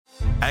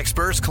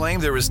Experts claim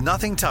there is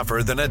nothing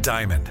tougher than a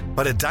diamond.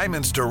 But at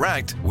Diamonds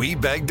Direct, we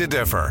beg to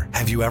differ.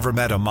 Have you ever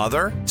met a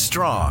mother?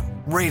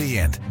 Strong,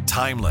 radiant,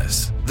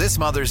 timeless. This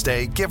Mother's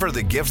Day, give her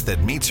the gift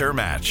that meets her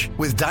match.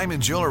 With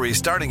diamond jewelry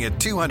starting at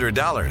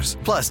 $200.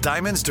 Plus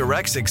Diamonds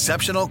Direct's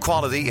exceptional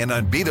quality and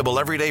unbeatable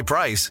everyday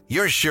price,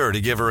 you're sure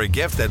to give her a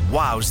gift that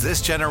wows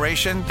this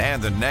generation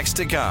and the next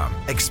to come.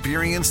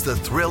 Experience the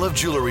thrill of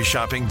jewelry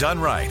shopping done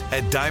right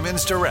at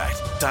Diamonds Direct.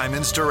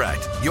 Diamonds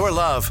Direct. Your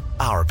love,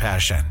 our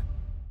passion.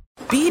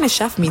 Being a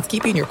chef means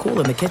keeping your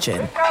cool in the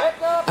kitchen.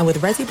 And with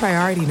Resi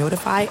Priority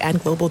Notify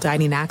and Global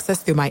Dining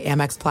Access through my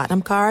Amex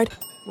Platinum card,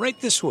 right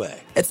this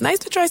way. It's nice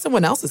to try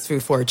someone else's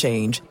food for a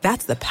change.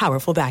 That's the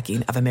powerful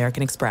backing of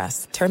American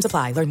Express. Terms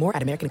apply. Learn more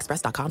at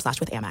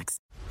americanexpress.com/withAmex.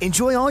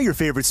 Enjoy all your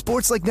favorite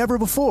sports like never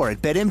before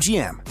at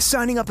BetMGM.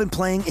 Signing up and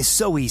playing is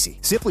so easy.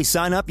 Simply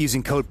sign up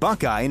using code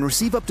Buckeye and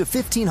receive up to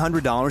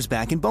 $1,500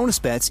 back in bonus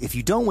bets if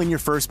you don't win your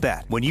first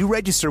bet. When you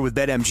register with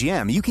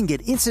BetMGM, you can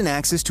get instant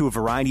access to a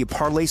variety of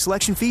parlay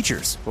selection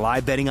features,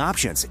 live betting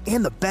options,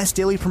 and the best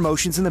daily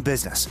promotions in the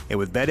business. And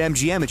with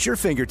BetMGM at your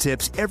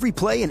fingertips, every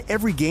play and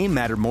every game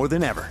matter more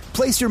than ever.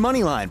 Place your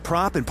moneyline,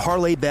 prop, and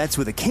parlay bets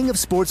with the king of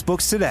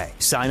sportsbooks today.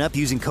 Sign up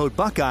using code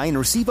Buckeye and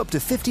receive up to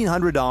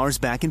 $1,500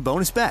 back in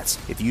bonus bets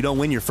if you don't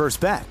win your first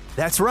bet.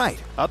 That's right,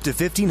 up to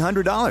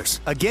 $1,500.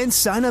 Again,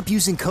 sign up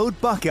using code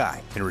Buckeye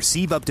and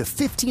receive up to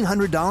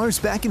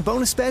 $1,500 back in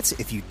bonus bets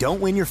if you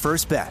don't win your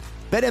first bet.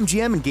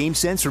 BetMGM and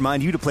GameSense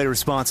remind you to play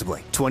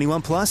responsibly.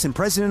 21 plus and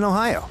present in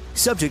Ohio.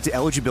 Subject to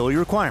eligibility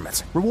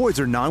requirements.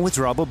 Rewards are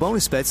non-withdrawable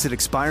bonus bets that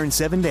expire in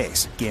 7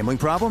 days. Gambling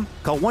problem?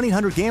 Call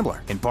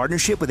 1-800-GAMBLER in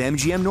partnership with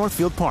MGM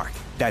Northfield Park.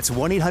 That's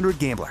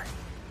 1-800-GAMBLER.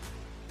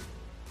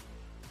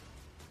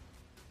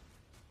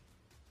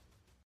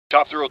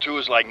 Top Thrill 2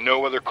 is like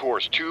no other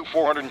course. 2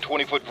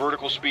 420-foot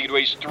vertical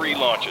speedways, 3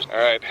 launches. All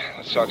right,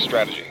 let's talk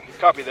strategy.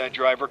 Copy that,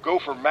 driver. Go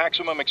for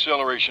maximum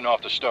acceleration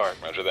off the start.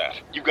 Roger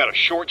that. You've got a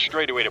short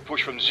straightaway to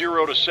push from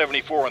 0 to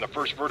 74 on the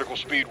first vertical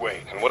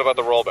speedway. And what about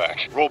the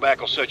rollback?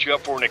 Rollback will set you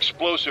up for an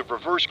explosive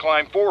reverse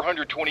climb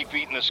 420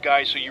 feet in the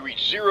sky so you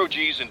reach 0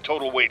 G's in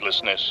total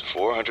weightlessness.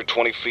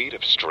 420 feet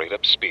of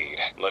straight-up speed.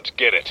 Let's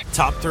get it.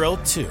 Top Thrill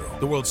 2,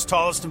 the world's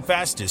tallest and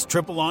fastest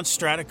triple-launch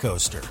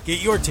stratocoaster.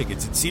 Get your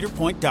tickets at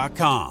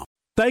cedarpoint.com.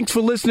 Thanks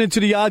for listening to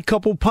the Odd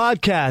Couple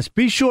podcast.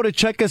 Be sure to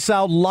check us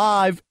out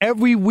live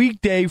every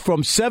weekday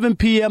from 7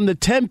 p.m. to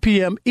 10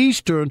 p.m.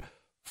 Eastern,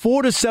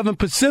 4 to 7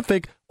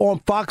 Pacific on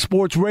Fox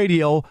Sports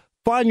Radio.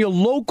 Find your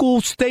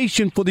local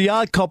station for the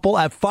Odd Couple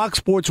at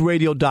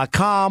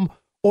foxsportsradio.com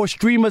or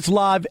stream us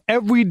live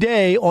every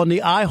day on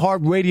the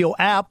iHeartRadio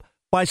app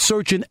by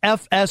searching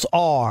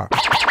FSR. Now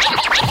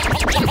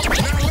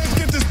let's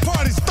get this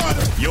party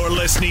started. You're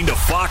listening to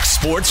Fox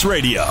Sports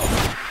Radio.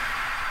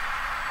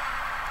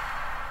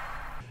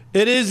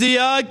 It is the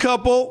Odd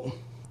Couple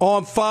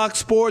on Fox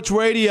Sports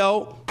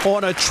Radio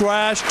on a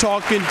Trash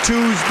Talking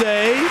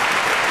Tuesday.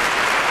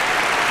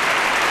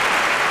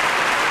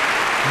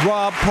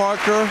 Rob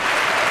Parker,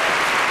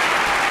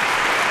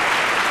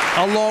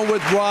 along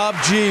with Rob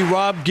G,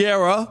 Rob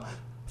Guerra,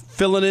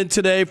 filling in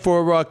today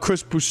for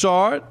Chris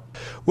Broussard.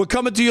 We're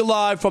coming to you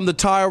live from the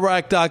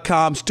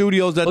TireRack.com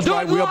studios. That's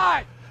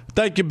right.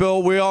 Thank you,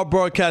 Bill. We are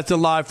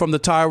broadcasting live from the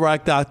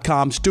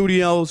TireRack.com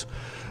studios.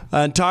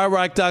 And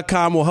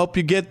TireRack.com will help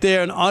you get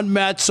there. An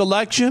unmatched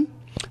selection,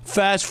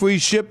 fast free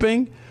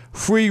shipping,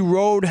 free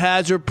road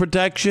hazard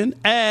protection,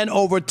 and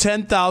over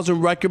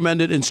 10,000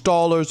 recommended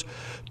installers.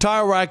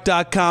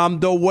 TireRack.com,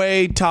 the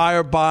way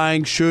tire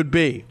buying should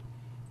be.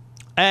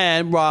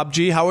 And Rob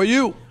G, how are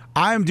you?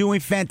 I'm doing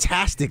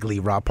fantastically,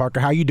 Rob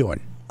Parker. How you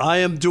doing? I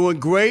am doing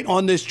great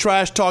on this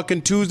Trash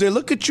Talking Tuesday.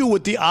 Look at you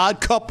with the Odd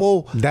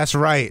Couple. That's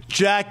right.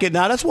 Jacket.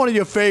 Now, that's one of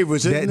your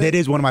favorites, isn't it? That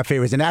is one of my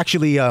favorites. And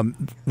actually,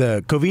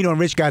 the Covino and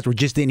Rich guys were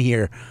just in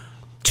here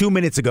 2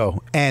 minutes ago,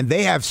 and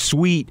they have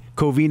sweet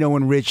Covino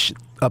and Rich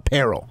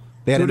apparel.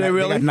 They got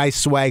a nice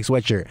swag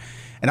sweatshirt.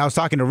 And I was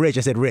talking to Rich.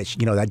 I said, Rich,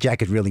 you know, that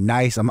jacket's really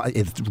nice.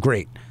 It's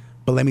great.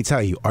 But let me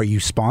tell you, are you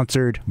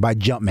sponsored by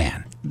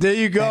Jumpman? There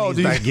you go. And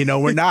he's like, you know,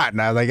 we're not.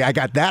 And I was like, I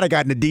got that. I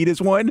got an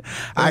Adidas one.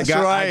 I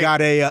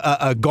got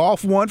a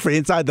golf one for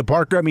Inside the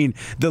Parker. I mean,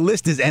 the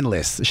list is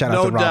endless. Shout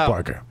out to Rob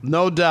Parker.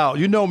 No doubt.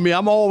 You know me.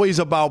 I'm always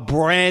about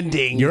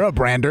branding. You're a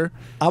brander.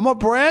 I'm a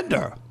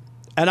brander.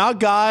 And our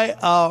guy,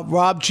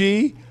 Rob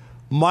G,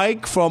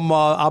 Mike from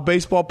our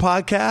baseball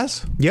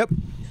podcast. Yep.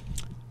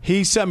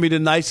 He sent me the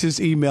nicest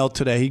email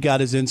today. He got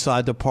his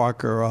Inside the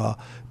Parker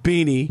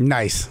beanie.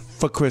 Nice.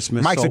 For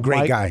Christmas. Mike's a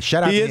great guy.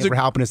 Shout out to him for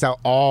helping us out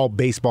all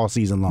baseball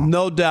season long.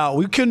 No doubt.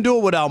 We couldn't do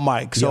it without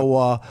Mike.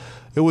 So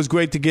it was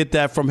great to get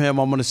that from him.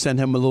 I'm going to send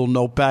him a little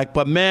note back.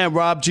 But, man,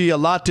 Rob G, a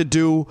lot to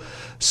do,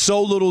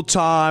 so little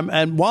time.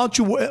 And why don't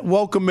you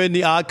welcome in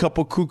the Odd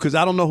Couple crew, because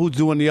I don't know who's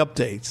doing the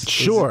updates.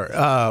 Sure.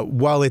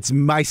 Well, it's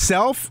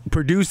myself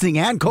producing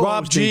and co-hosting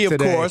Rob G, of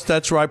today. course.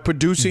 That's right.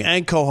 Producing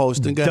and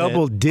co-hosting. Go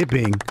Double ahead.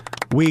 dipping.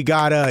 We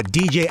got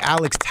DJ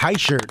Alex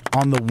Teichert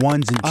on the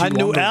ones and two. I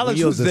knew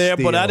Alex was there,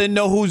 but I didn't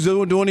know who's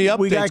doing the updates.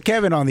 We got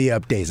Kevin on the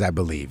updates, I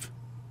believe.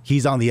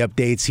 He's on the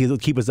updates. He'll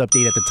keep us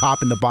updated at the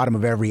top and the bottom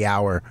of every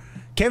hour.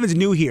 Kevin's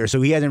new here,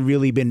 so he hasn't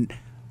really been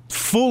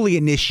fully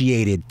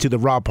initiated to the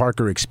Rob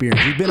Parker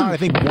experience. He's been on, I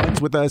think,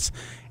 once with us,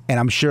 and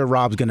I'm sure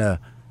Rob's going to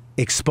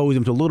expose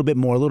him to a little bit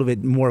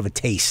more of a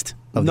taste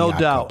of no the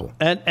doubt. Couple.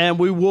 And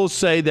we will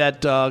say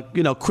that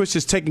Chris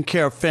is taking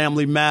care of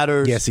family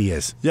matters. Yes, he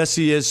is. Yes,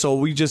 he is. So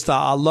we just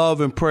our love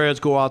and prayers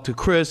go out to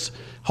Chris.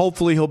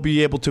 Hopefully he'll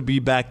be able to be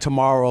back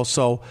tomorrow.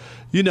 So,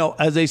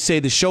 as they say,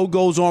 the show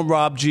goes on,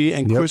 Rob G,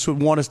 and Chris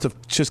would want us to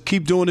just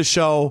keep doing the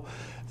show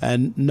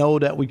and know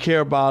that we care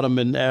about him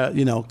and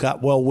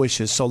got well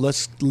wishes. So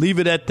let's leave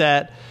it at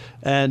that,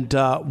 and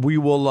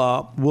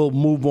we'll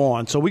move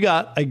on. So we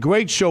got a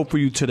great show for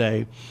you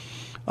today.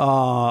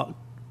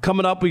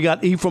 Coming up, we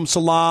got Ephraim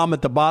Salaam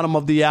at the bottom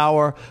of the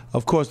hour.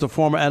 Of course, the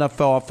former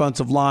NFL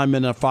offensive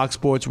lineman and Fox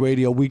Sports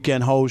Radio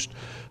weekend host.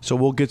 So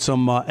we'll get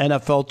some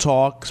NFL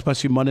talk,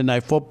 especially Monday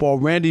Night Football.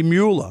 Randy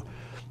Mueller,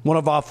 one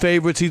of our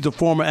favorites. He's the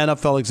former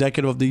NFL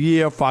Executive of the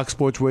Year, Fox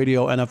Sports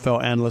Radio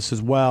NFL analyst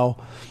as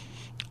well.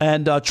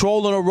 And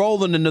trolling or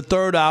rolling in the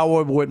third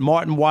hour with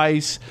Martin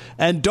Weiss.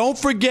 And don't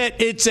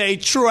forget, it's a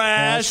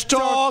Trash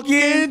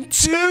Talking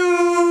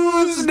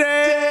Tuesday.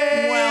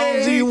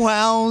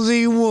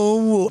 Wowsy,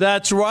 woo.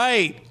 That's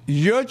right.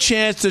 Your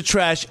chance to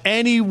trash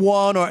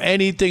anyone or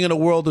anything in the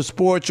world of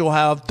sports. You'll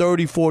have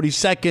 30, 40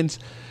 seconds.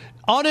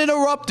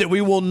 Uninterrupted. We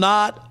will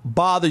not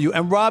bother you.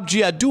 And Rob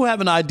G, I do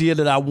have an idea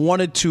that I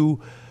wanted to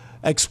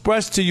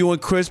express to you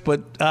and Chris,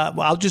 but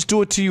I'll just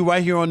do it to you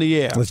right here on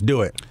the air. Let's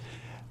do it.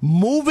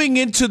 Moving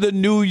into the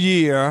new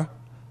year,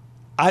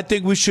 I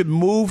think we should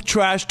move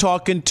Trash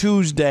Talking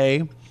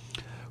Tuesday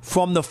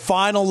from the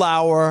final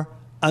hour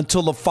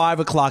until the 5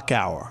 o'clock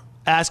hour.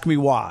 Ask me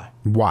why.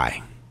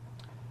 Why?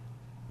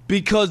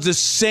 Because the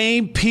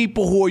same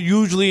people who are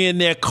usually in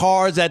their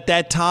cars at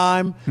that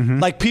time,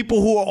 like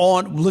people who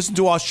are listen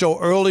to our show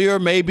earlier,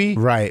 maybe,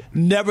 right,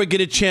 never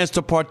get a chance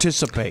to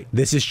participate.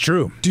 This is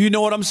true. Do you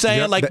know what I'm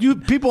saying?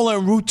 Yep, people are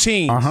in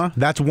routines.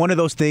 That's one of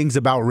those things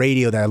about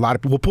radio that a lot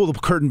of people will pull the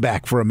curtain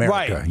back for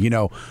America.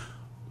 Right.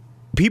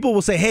 People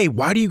will say, "Hey,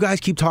 why do you guys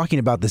keep talking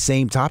about the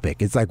same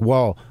topic?" It's like,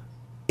 well,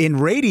 in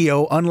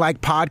radio, unlike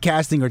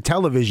podcasting or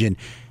television,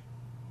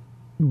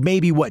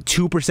 maybe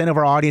 2% of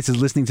our audience is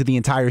listening to the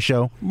entire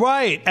show.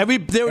 Right.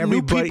 There are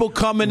new people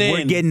coming in.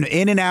 We're getting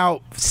in and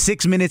out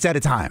 6 minutes at a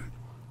time.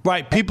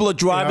 Right. People are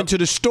driving to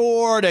the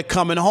store. They're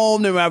coming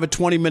home. They have a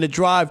 20-minute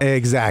drive.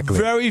 Exactly.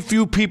 Very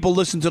few people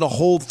listen to the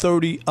whole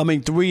 3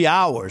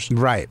 hours.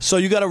 Right. So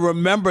you got to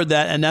remember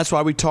that, and that's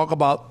why we talk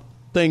about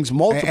things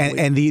multiply.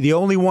 And the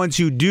only ones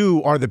who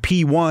do are the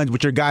P1s,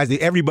 which are guys that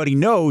everybody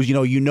knows.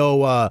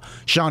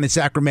 Sean in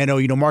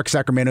Sacramento. Mark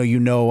Sacramento.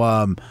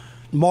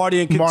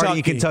 Marty in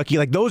Kentucky.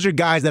 Like, those are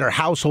guys that are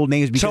household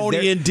names because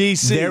Tony in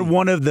D.C. They're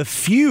one of the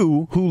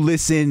few who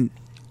listen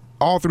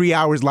all 3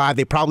 hours live.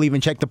 They probably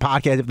even check the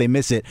podcast if they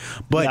miss it.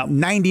 But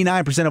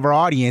 99% of our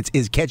audience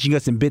is catching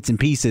us in bits and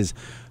pieces.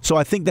 So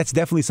I think that's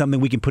definitely something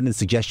we can put in the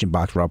suggestion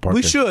box, Rob Parker.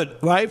 We should,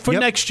 right? For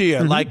next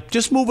year.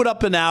 Just move it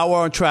up an hour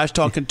on Trash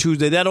Talking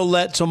Tuesday. That'll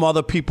let some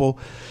other people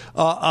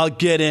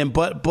get in.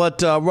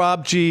 But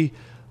Rob G,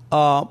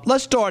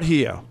 let's start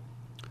here.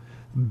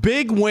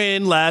 Big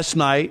win last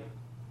night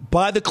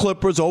by the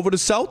Clippers over the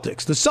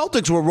Celtics. The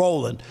Celtics were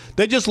rolling.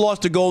 They just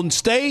lost to Golden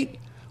State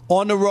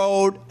on the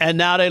road, and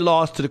now they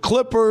lost to the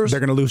Clippers. They're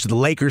going to lose to the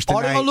Lakers tonight.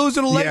 Are they going to lose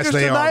to the Lakers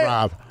tonight? Yes, they are,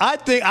 Rob. I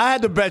think I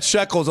had to bet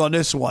shekels on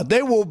this one.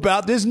 They will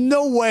about. There's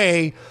no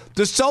way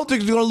the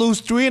Celtics are going to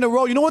lose 3 in a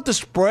row. You know what the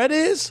spread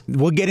is?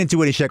 We'll get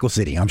into it in Shekel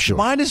City, I'm sure.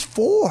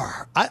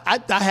 -4.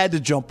 I had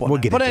to jump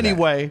on that. But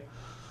anyway,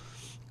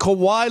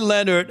 Kawhi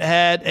Leonard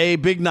had a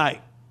big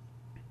night.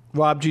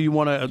 Rob G, you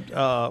want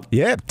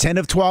to... 10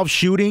 of 12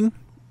 shooting.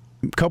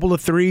 Couple of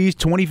threes,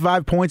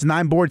 25 points,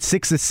 9 boards,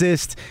 6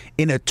 assists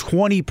in a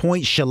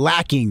 20-point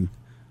shellacking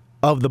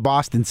of the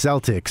Boston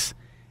Celtics.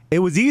 It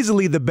was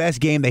easily the best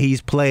game that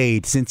he's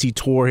played since he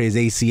tore his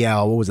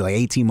ACL,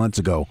 18 months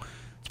ago.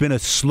 It's been a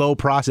slow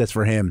process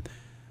for him.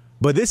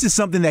 But this is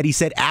something that he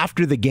said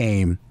after the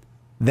game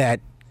that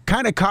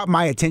kind of caught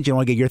my attention. I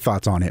want to get your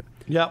thoughts on it.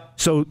 Yep.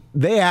 So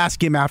they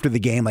asked him after the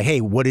game,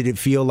 hey, what did it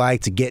feel like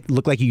to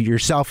look like you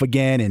yourself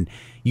again? And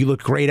you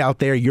look great out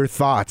there. Your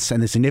thoughts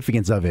and the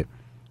significance of it.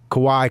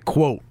 Kawhi,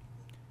 quote,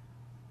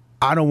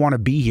 "I don't want to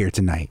be here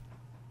tonight.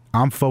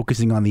 I'm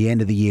focusing on the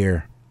end of the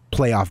year.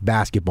 Playoff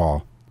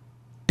basketball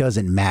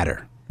doesn't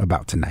matter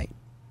about tonight."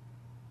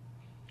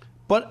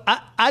 But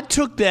I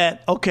took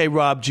that, okay,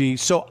 Rob G,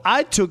 so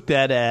I took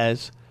that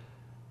as,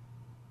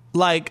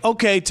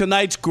 okay,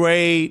 tonight's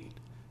great,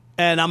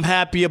 and I'm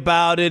happy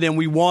about it, and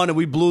we won, and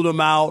we blew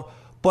them out,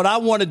 but I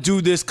want to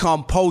do this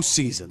come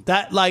postseason.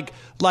 That,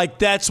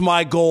 that's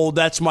my goal,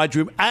 that's my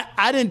dream.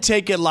 I didn't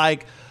take it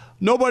like,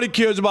 nobody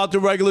cares about the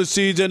regular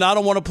season. I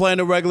don't want to play in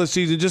the regular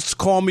season. Just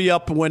call me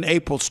up when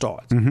April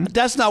starts.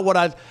 That's not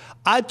what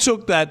I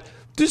took that.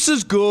 This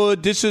is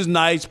good. This is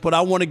nice, but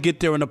I want to get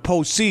there in the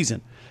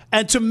postseason.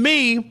 And to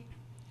me,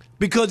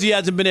 because he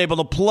hasn't been able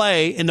to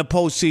play in the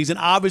postseason.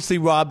 Obviously,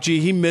 Rob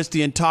G, he missed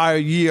the entire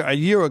year a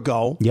year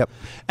ago. Yep.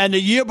 And the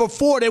year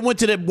before, they went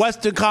to the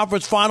Western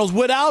Conference Finals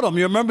without him.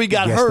 You remember he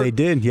got hurt. Yes, they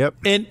did. Yep.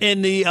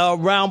 In the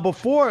round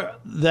before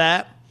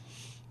that,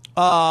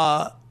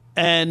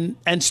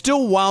 and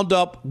still wound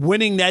up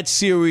winning that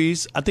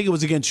series. I think it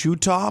was against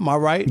Utah. Am I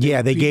right?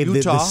 Yeah, they gave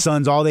the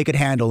Suns all they could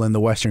handle in the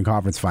Western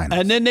Conference Finals.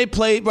 And then they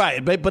played,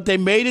 right, but they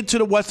made it to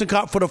the Western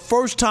Conference for the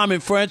first time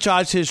in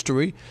franchise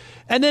history.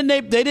 And then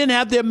they didn't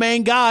have their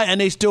main guy,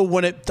 and they still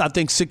won it, I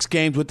think, 6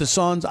 games with the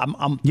Suns.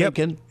 I'm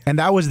thinking. And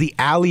that was the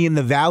alley in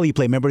the valley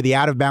play. Remember the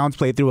out-of-bounds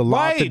play through a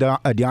lot to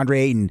DeAndre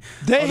Ayton?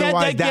 They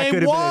Otherwise, had that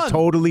could have been a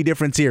totally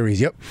different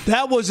series. Yep.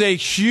 That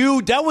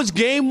was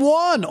game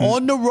 1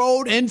 on the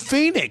road in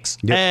Phoenix.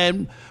 Yep.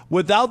 And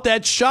without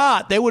that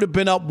shot, they would have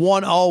been up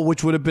 1-0,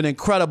 which would have been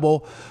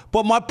incredible.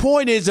 But my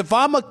point is, if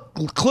I'm a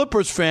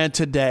Clippers fan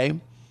today,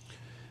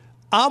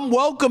 I'm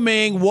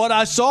welcoming what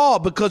I saw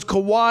because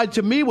Kawhi,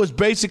 to me, was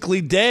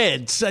basically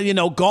dead,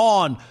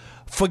 gone,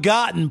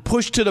 forgotten,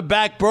 pushed to the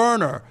back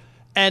burner.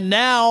 And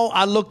now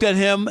I looked at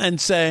him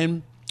and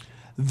saying,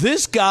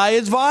 this guy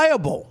is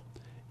viable.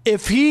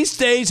 If he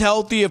stays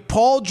healthy, if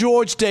Paul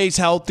George stays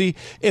healthy,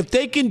 if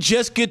they can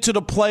just get to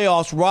the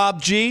playoffs, Rob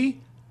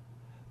G,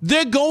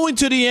 they're going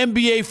to the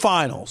NBA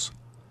Finals.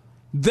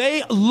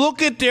 They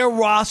look at their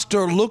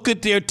roster, look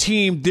at their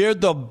team. They're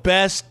the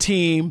best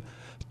team.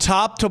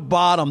 Top to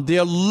bottom,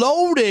 they're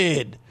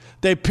loaded.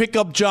 They pick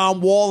up John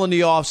Wall in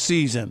the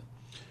offseason.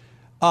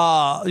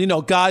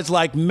 Guys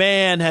like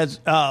Mann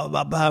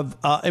have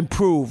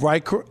improved,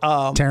 right?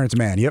 Terrence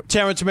Mann, yep.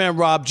 Terrence Mann,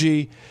 Rob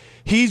G.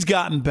 He's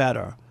gotten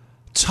better.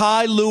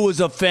 Ty Lue is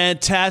a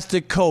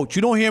fantastic coach.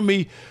 You don't hear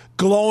me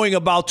glowing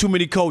about too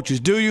many coaches,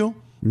 do you?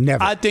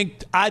 Never. I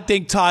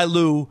think Ty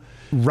Lue.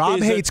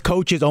 Rob hates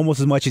coaches almost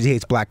as much as he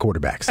hates black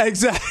quarterbacks.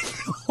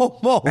 Exactly.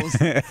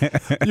 Almost.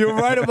 You're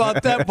right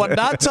about that, but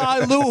not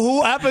Ty Lue,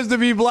 who happens to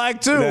be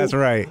black too. That's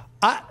right.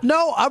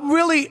 I'm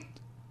really.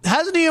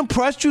 Hasn't he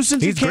impressed you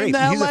since he came to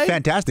LA? He's a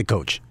fantastic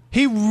coach.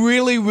 He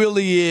really,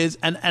 really is.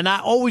 And I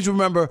always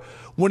remember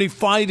when he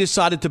finally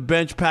decided to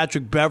bench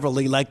Patrick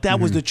Beverley, like that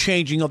was the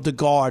changing of the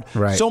guard.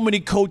 Right. So many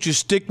coaches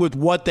stick with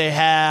what they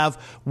have,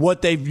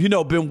 what they've,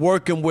 been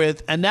working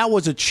with, and that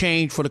was a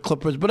change for the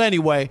Clippers. But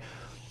anyway,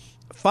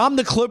 if I'm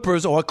the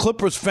Clippers or a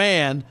Clippers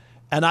fan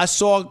and I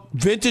saw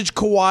vintage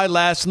Kawhi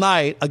last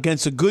night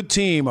against a good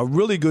team, a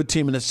really good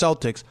team in the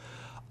Celtics,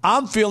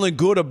 I'm feeling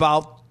good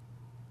about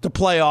the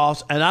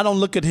playoffs, and I don't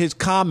look at his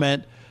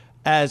comment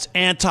as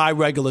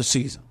anti-regular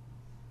season.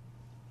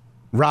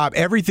 Rob,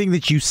 everything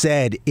that you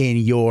said in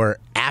your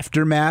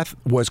aftermath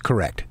was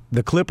correct.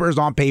 The Clippers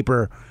on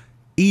paper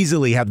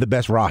easily have the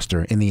best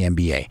roster in the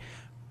NBA.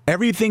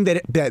 Everything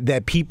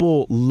that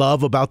people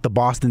love about the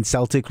Boston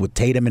Celtics with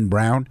Tatum and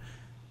Brown,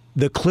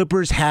 the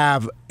Clippers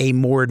have a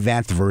more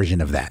advanced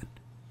version of that.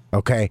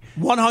 Okay?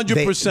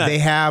 100%. They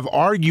have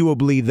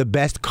arguably the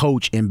best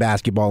coach in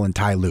basketball in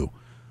Ty Lue.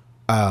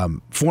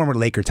 Former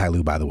Laker Ty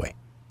Lue, by the way.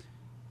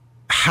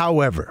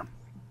 However,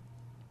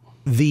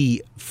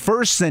 the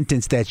first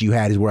sentence that you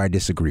had is where I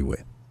disagree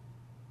with.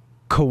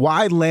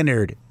 Kawhi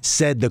Leonard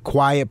said the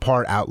quiet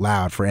part out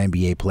loud for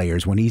NBA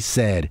players when he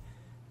said,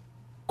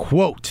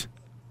 quote,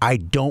 I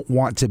don't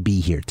want to be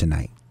here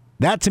tonight.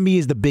 That to me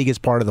is the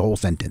biggest part of the whole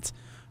sentence.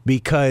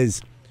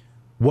 Because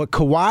what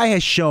Kawhi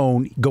has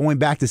shown going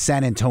back to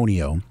San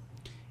Antonio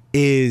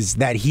is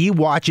that he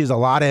watches a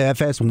lot of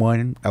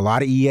FS1, a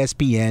lot of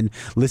ESPN,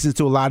 listens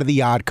to a lot of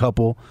The Odd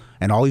Couple,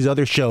 and all these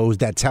other shows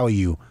that tell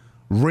you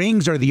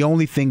rings are the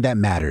only thing that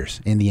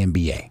matters in the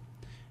NBA.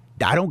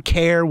 I don't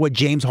care what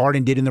James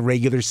Harden did in the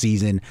regular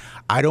season.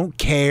 I don't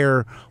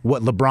care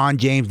what LeBron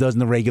James does in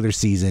the regular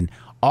season.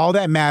 All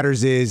that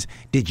matters is,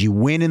 did you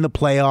win in the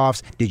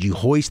playoffs? Did you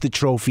hoist the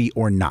trophy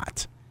or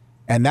not?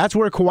 And that's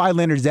where Kawhi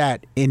Leonard's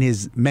at in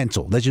his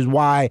mental. That's just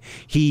why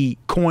he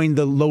coined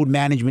the load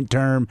management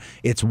term.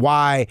 It's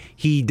why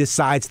he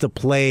decides to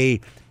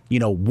play,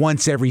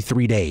 once every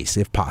 3 days,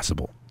 if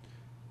possible.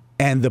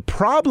 And the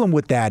problem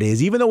with that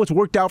is, even though it's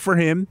worked out for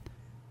him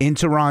in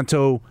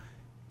Toronto,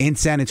 in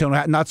San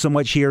Antonio, not so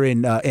much here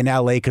in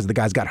LA because the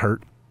guys got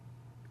hurt.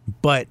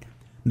 But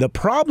the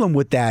problem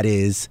with that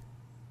is,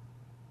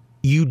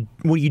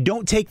 when you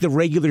don't take the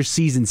regular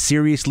season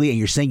seriously and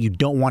you're saying you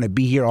don't want to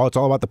be here, it's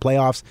all about the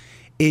playoffs,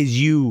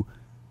 is you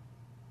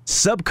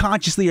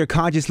subconsciously or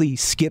consciously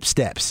skip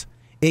steps.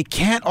 It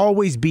can't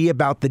always be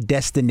about the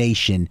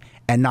destination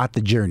and not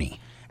the journey.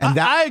 And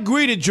I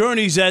agree the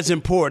journey's as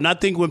important. I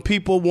think when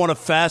people want to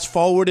fast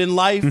forward in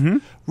life,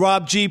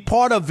 Rob G,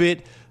 part of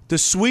it, the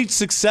sweet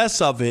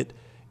success of it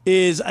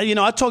is,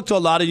 I talk to a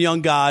lot of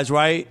young guys,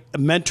 right?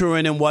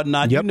 Mentoring and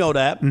whatnot. Yep. You know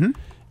that. Mm-hmm.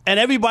 And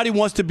everybody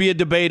wants to be a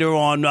debater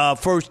on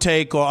First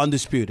Take or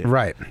Undisputed.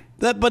 Right.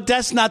 But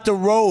that's not the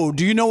road.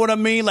 Do you know what I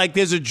mean? Like,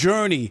 there's a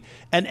journey.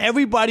 And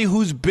everybody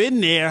who's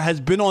been there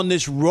has been on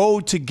this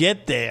road to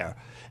get there.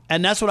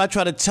 And that's what I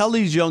try to tell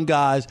these young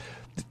guys.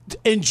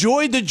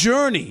 Enjoy the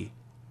journey.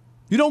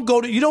 You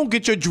don't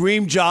get your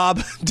dream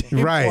job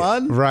day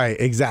one. Right,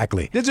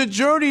 exactly. There's a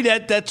journey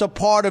that's a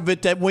part of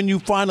it that when you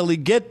finally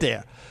get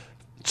there.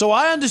 So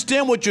I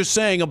understand what you're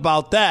saying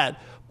about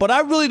that, but I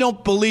really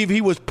don't believe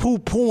he was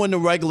poo-pooing the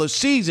regular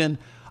season.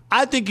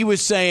 I think he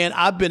was saying,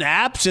 I've been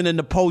absent in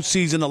the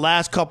postseason the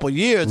last couple of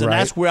years, and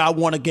that's where I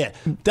want to get.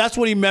 That's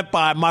what he meant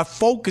by my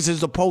focus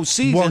is the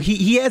postseason. Well,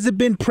 he hasn't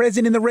been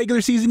present in the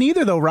regular season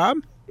either, though, Rob.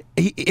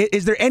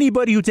 Is there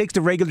anybody who takes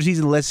the regular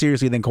season less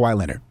seriously than Kawhi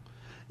Leonard?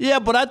 Yeah,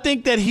 but I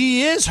think that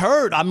he is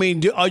hurt. I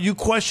mean, are you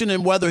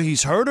questioning whether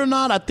he's hurt or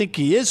not? I think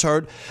he is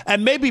hurt.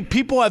 And maybe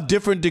people have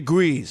different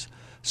degrees.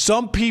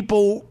 Some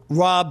people,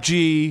 Rob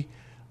G.,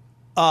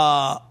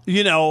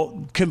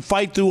 can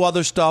fight through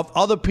other stuff.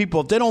 Other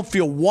people, if they don't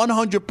feel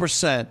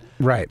 100%,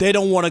 they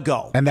don't want to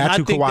go. And that's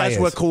who Kawhi is. I think that's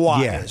where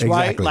Kawhi is,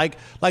 right? Exactly.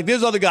 Like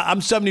there's other guys,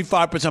 I'm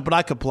 75%, but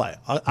I could play.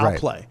 I'll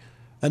play.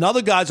 And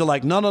other guys are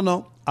like,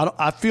 no.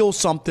 I feel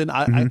something.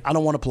 I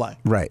don't want to play.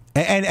 Right.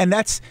 And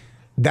that's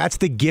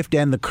the gift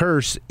and the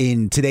curse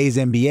in today's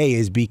NBA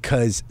is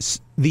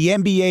because the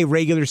NBA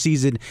regular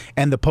season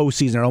and the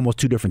postseason are almost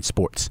two different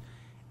sports.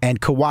 And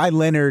Kawhi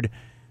Leonard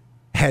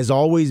has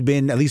always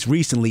been, at least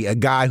recently, a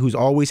guy who's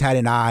always had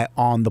an eye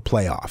on the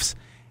playoffs.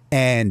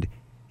 And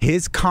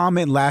his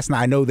comment last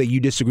night, I know that you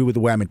disagree with the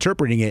way I'm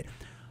interpreting it,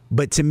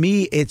 but to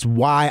me, it's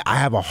why I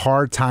have a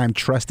hard time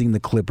trusting the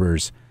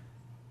Clippers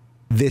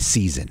this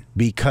season.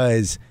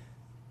 Because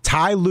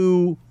Ty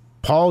Lue,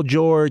 Paul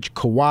George,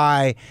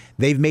 Kawhi,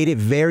 they've made it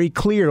very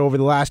clear over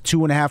the last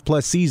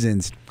 2.5+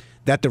 seasons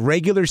that the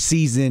regular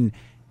season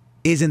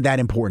isn't that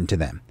important to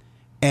them.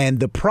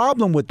 And the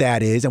problem with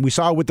that is, and we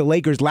saw it with the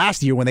Lakers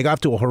last year when they got off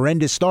to a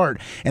horrendous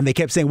start, and they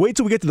kept saying, wait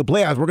till we get to the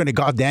playoffs, we're going to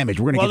God damage,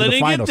 we're going to get to the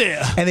finals.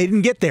 And they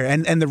didn't get there.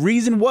 And the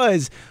reason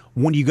was,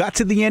 when you got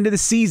to the end of the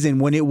season,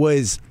 when it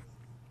was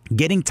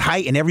getting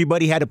tight and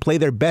everybody had to play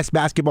their best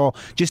basketball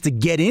just to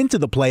get into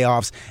the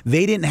playoffs,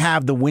 they didn't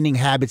have the winning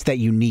habits that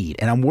you need.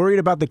 And I'm worried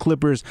about the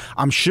Clippers.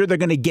 I'm sure they're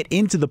going to get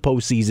into the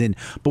postseason,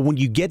 but when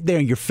you get there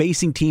and you're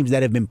facing teams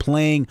that have been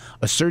playing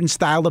a certain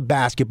style of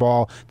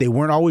basketball, they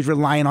weren't always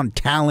relying on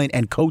talent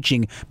and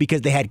coaching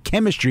because they had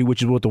chemistry,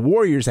 which is what the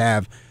Warriors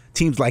have,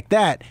 teams like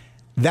that,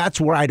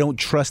 that's where I don't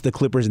trust the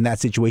Clippers in that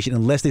situation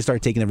unless they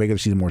start taking the regular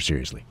season more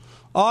seriously.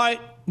 All right.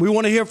 We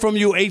want to hear from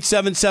you,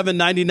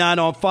 877-99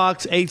 on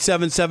Fox,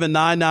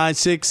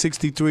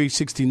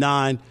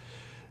 877-996-6369.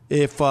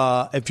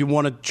 If you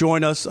want to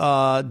join us,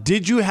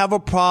 did you have a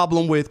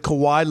problem with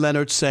Kawhi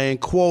Leonard saying,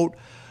 quote,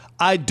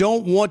 I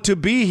don't want to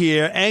be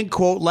here, end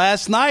quote,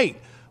 last night?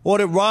 Or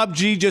did Rob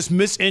G just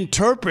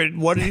misinterpret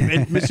what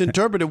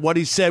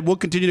he said? We'll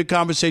continue the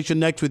conversation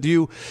next with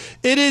you.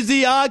 It is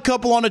the Odd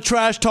Couple on a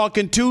Trash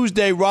Talking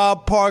Tuesday.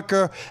 Rob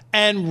Parker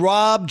and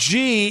Rob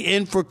G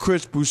in for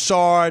Chris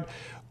Broussard.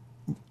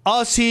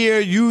 Us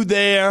here, you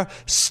there,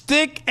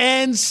 stick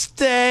and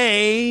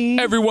stay.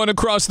 Everyone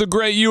across the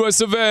great US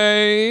of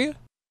A.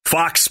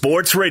 Fox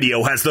Sports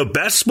Radio has the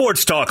best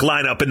sports talk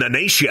lineup in the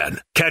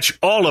nation. Catch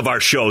all of our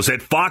shows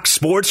at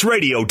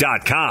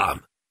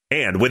foxsportsradio.com.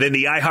 And within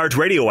the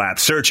iHeartRadio app,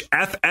 search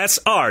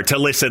FSR to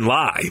listen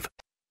live.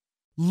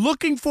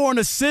 Looking for an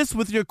assist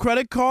with your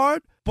credit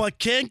card, but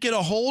can't get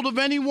a hold of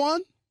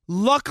anyone?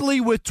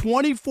 Luckily, with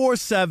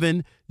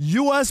 24/7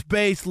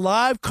 U.S.-based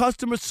live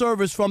customer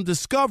service from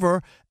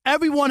Discover,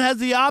 everyone has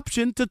the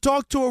option to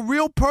talk to a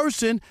real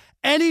person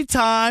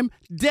anytime,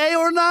 day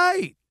or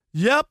night.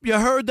 Yep, you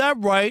heard that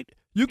right.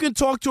 You can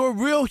talk to a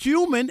real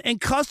human in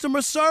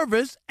customer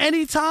service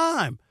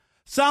anytime.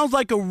 Sounds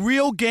like a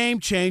real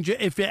game changer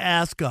if you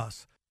ask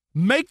us.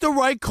 Make the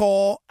right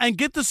call and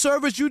get the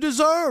service you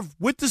deserve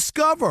with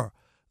Discover.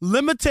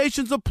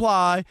 Limitations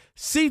apply.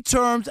 See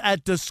terms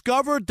at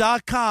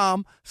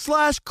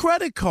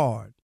discover.com/credit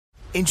card.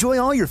 Enjoy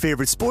all your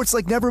favorite sports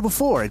like never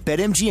before at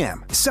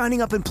BetMGM. Signing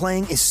up and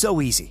playing is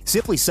so easy.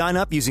 Simply sign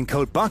up using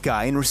code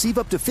Buckeye and receive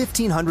up to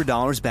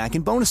 $1,500 back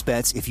in bonus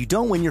bets if you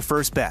don't win your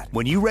first bet.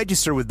 When you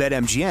register with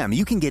BetMGM,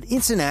 you can get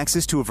instant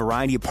access to a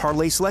variety of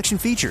parlay selection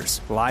features,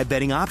 live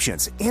betting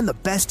options, and the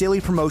best daily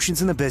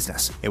promotions in the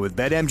business. And with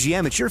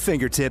BetMGM at your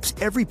fingertips,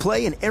 every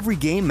play and every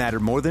game matter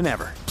more than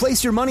ever.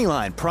 Place your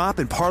moneyline, prop,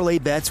 and parlay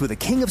bets with the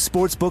king of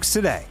sportsbooks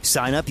today.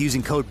 Sign up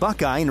using code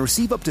Buckeye and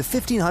receive up to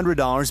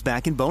 $1,500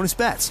 back in bonus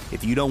bets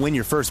if you don't win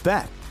your first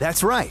bet.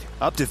 That's right,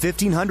 up to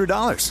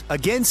 $1,500.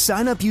 Again,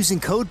 sign up using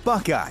code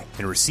Buckeye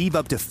and receive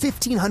up to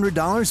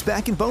 $1,500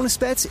 back in bonus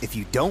bets if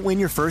you don't win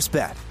your first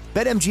bet.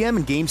 BetMGM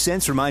and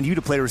GameSense remind you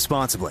to play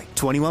responsibly.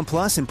 21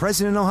 plus and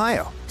present in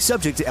Ohio.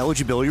 Subject to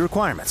eligibility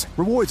requirements.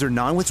 Rewards are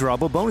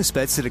non-withdrawable bonus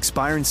bets that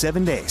expire in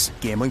 7 days.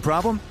 Gambling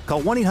problem?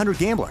 Call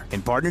 1-800-GAMBLER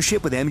in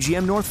partnership with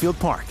MGM Northfield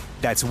Park.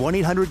 That's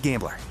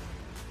 1-800-GAMBLER.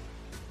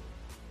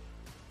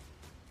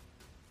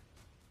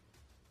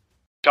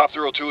 Top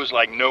Thrill 2 is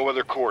like no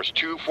other course.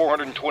 2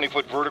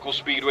 420-foot vertical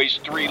speedways,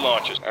 3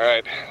 launches. All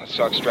right, let's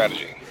talk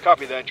strategy.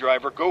 Copy that,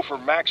 driver. Go for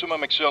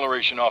maximum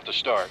acceleration off the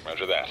start.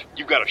 Roger that.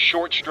 You've got a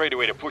short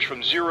straightaway to push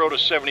from 0 to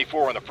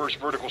 74 on the first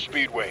vertical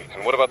speedway.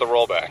 And what about the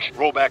rollback?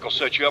 Rollback will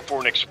set you up for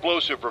an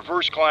explosive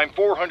reverse climb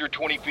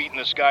 420 feet in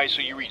the sky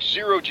so you reach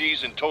 0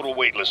 G's in total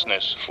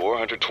weightlessness.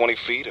 420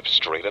 feet of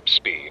straight-up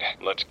speed.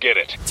 Let's get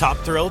it. Top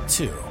Thrill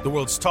 2, the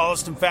world's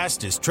tallest and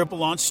fastest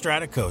triple-launch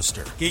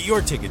stratocoaster. Get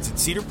your tickets at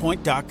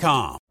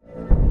cedarpoint.com.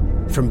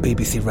 From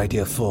BBC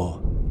Radio 4,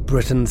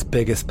 Britain's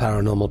biggest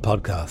paranormal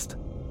podcast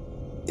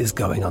is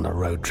going on a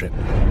road trip.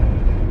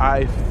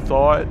 I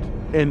thought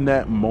in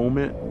that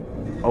moment,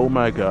 oh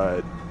my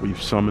God,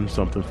 we've summoned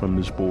something from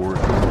this board.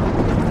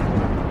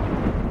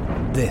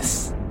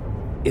 This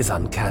is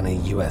Uncanny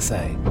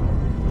USA.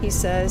 He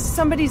says,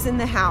 somebody's in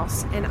the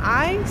house, and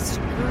I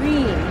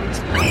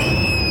screamed.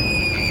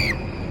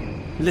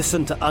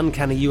 Listen to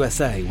Uncanny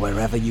USA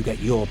wherever you get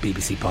your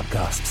BBC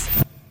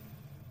podcasts,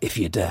 if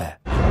you dare.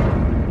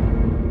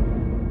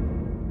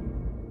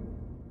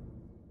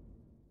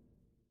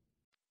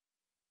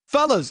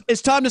 Fellas,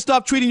 it's time to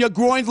stop treating your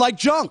groins like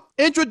junk.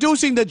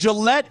 Introducing the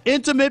Gillette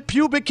Intimate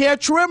Pubic Hair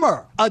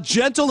Trimmer, a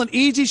gentle and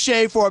easy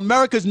shave for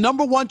America's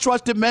 #1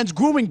 trusted men's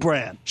grooming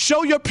brand.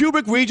 Show your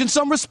pubic region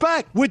some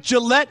respect with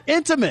Gillette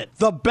Intimate,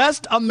 the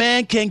best a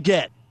man can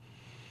get.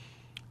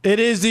 It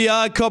is the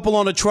Odd Couple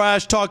on a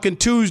Trash Talking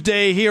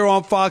Tuesday here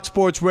on Fox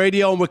Sports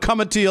Radio, and we're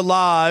coming to you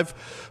live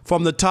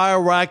from the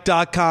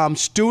TireRack.com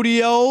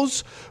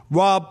studios.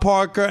 Rob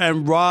Parker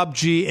and Rob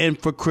G in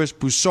for Chris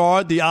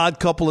Broussard. The Odd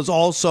Couple is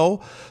also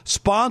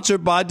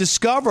sponsored by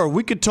Discover.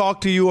 We could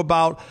talk to you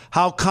about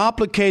how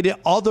complicated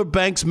other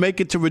banks make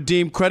it to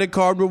redeem credit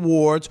card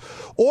rewards,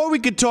 or we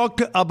could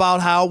talk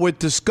about how with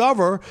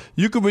Discover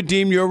you can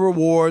redeem your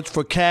rewards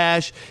for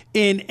cash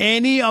in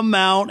any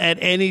amount at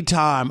any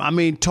time. I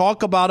mean,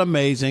 talk about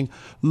amazing.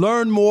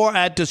 Learn more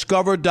at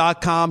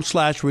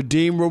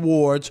discover.com/redeem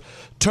rewards.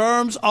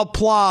 Terms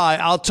apply.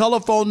 Our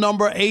telephone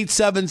number,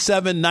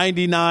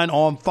 877-99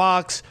 on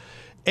Fox,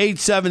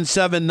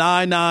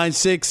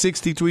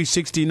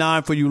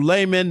 877-996-6369 for you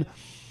laymen.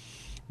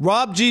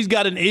 Rob G's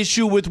got an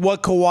issue with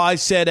what Kawhi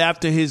said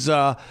after his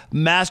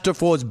master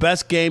for his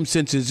best game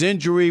since his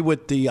injury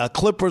with the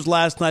Clippers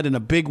last night in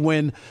a big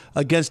win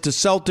against the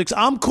Celtics.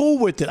 I'm cool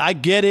with it. I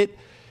get it.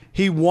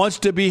 He wants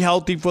to be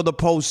healthy for the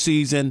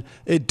postseason.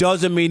 It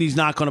doesn't mean he's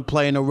not going to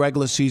play in the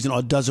regular season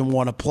or doesn't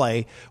want to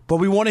play. But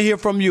we want to hear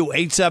from you,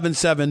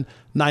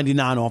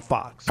 877-99 on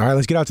Fox. All right,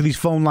 let's get out to these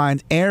phone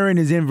lines. Aaron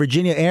is in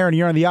Virginia. Aaron,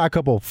 you're on the Odd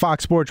Couple,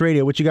 Fox Sports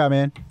Radio. What you got,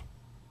 man?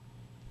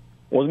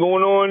 What's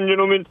going on,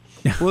 gentlemen?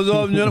 What's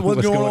up, gentlemen?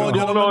 What's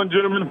going on,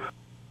 gentlemen?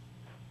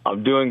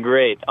 I'm doing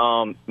great.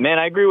 Man,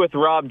 I agree with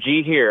Rob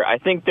G here. I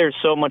think there's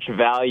so much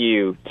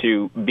value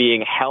to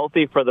being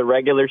healthy for the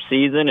regular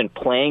season and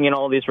playing in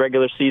all these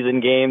regular season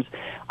games.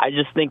 I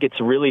just think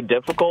it's really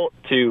difficult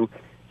to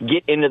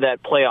get into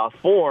that playoff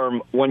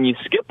form when you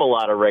skip a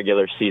lot of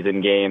regular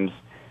season games.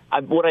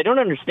 What I don't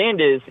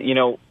understand is,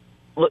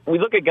 we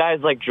look at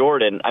guys like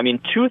Jordan. I mean,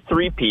 2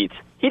 3-peats.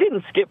 He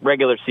didn't skip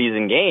regular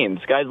season games.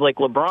 Guys like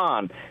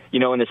LeBron,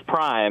 in his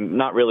prime,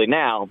 not really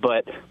now,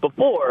 but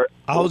before.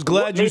 I was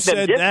glad you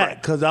said that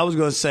because I was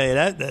going to say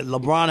that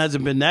LeBron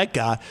hasn't been that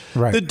guy.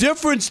 Right. The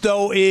difference,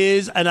 though,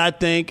 is, and I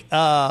think,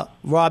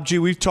 Rob G,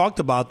 we've talked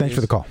about this. Thanks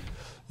for the call.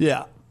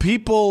 Yeah.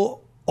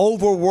 People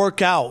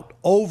overwork out,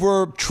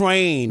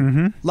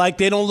 overtrain, like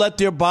they don't let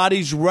their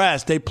bodies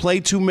rest. They play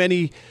too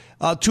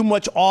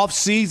much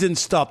off-season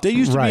stuff. There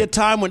used to be a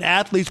time when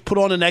athletes put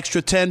on an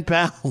extra 10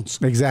 pounds.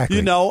 Exactly.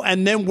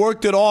 And then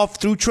worked it off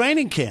through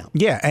training camp.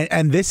 Yeah,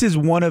 and this is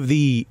one of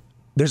the –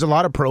 there's a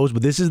lot of pros,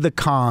 but this is the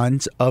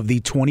cons of the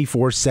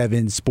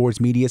 24/7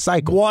 sports media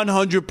cycle.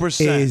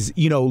 100%. Is,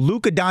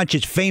 Luka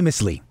Doncic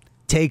famously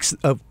takes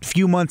a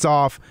few months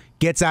off,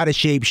 gets out of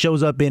shape,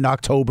 shows up in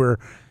October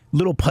 –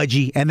 little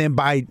pudgy, and then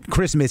by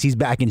Christmas, he's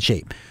back in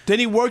shape. Then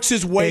he works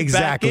his way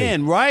back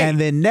in, right? And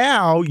then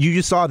now, you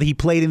just saw that he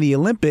played in the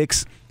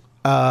Olympics.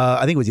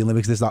 I think it was the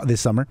Olympics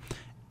this summer.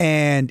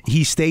 And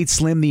he stayed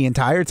slim the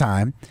entire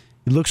time.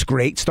 He looks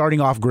great, starting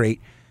off great.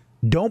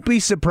 Don't be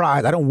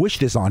surprised. I don't wish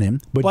this on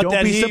him, but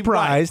don't be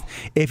surprised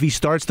if he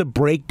starts to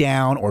break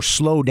down or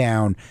slow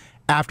down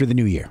after the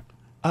new year.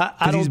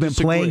 Because he's been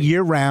playing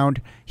year-round,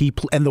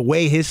 and the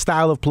way his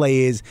style of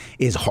play is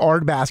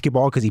hard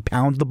basketball because he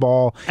pounds the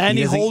ball. And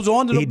he holds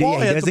on to the ball.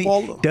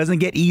 He doesn't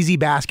get easy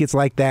baskets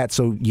like that.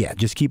 So, yeah,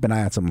 just keep an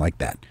eye on something like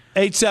that.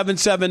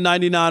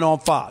 877-99 on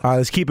Fox. All right,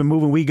 let's keep it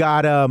moving. We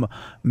got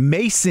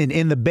Mason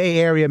in the Bay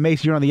Area.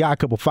 Mason, you're on the Odd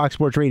Couple, Fox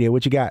Sports Radio.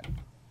 What you got?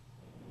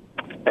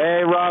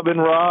 Hey, Rob and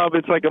Rob.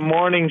 It's like a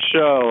morning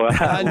show.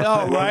 I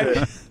know,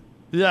 right?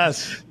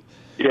 Yes.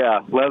 Yeah,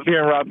 love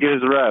hearing Rob get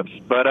his reps.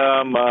 But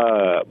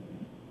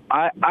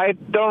I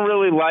don't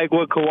really like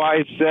what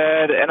Kawhi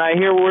said, and I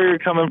hear where you're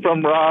coming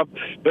from, Rob,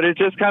 but it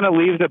just kind of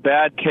leaves a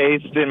bad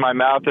taste in my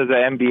mouth as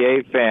an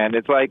NBA fan.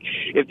 It's like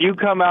if you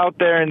come out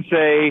there and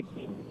say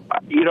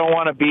you don't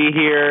want to be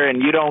here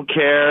and you don't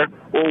care,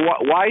 well,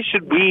 why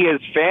should we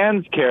as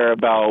fans care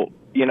about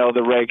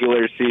the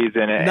regular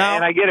season. And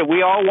I get it.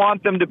 We all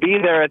want them to be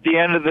there at the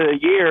end of the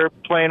year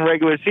playing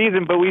regular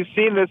season, but we've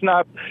seen this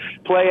not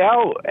play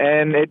out,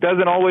 and it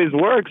doesn't always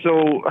work.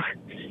 So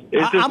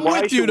I'm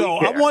with you, though.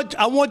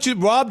 I want you.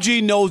 Rob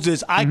G knows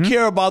this. I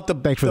care about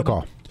Thanks for the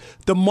call.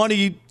 The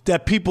money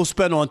that people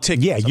spend on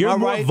tickets. Yeah, you're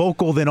more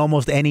vocal than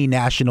almost any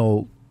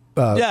national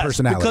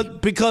personality.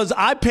 Because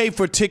I pay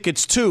for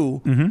tickets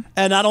too,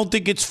 and I don't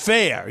think it's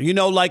fair.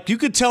 Like you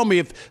could tell me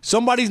if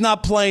somebody's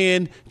not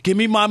playing, give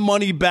me my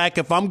money back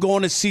if I'm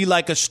going to see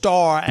like a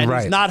star and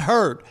he's not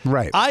hurt.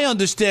 Right. I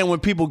understand when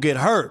people get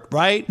hurt,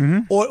 right?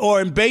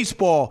 Or in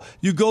baseball,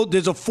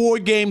 there's a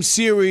 4-game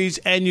series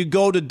and you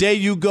go the day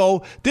you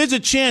go, there's a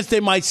chance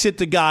they might sit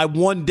the guy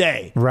one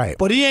day. Right.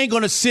 But he ain't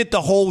going to sit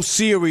the whole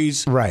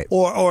series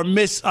or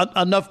miss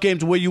enough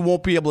games where you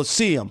won't be able to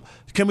see him.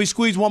 Can we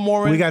squeeze one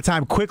more in? We got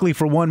time quickly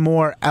for one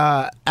more.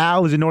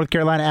 Al is in North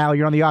Carolina. Al,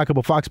 you're on the Odd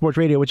Couple, Fox Sports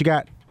Radio. What you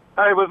got?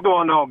 Hey, what's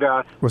going on,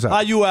 guys? What's up?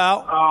 How you,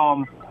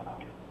 Al?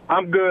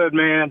 I'm good,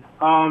 man.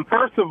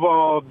 First of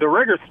all, the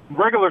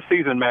regular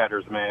season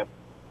matters, man.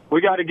 We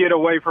got to get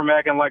away from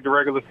acting like the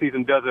regular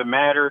season doesn't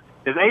matter.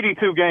 There's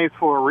 82 games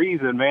for a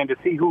reason, man, to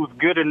see who's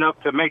good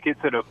enough to make it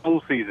to the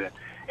postseason.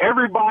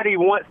 Everybody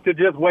wants to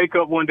just wake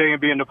up one day and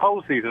be in the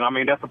postseason. I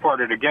mean, that's a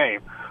part of the game.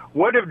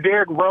 What if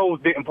Derrick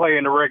Rose didn't play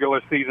in the regular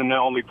season and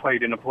only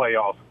played in the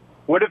playoffs?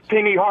 What if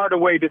Penny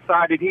Hardaway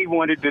decided he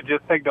wanted to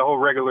just take the whole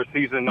regular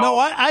season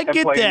off I and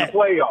get play that. in the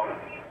playoffs?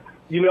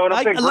 You know what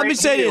I'm saying? Let me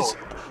say this.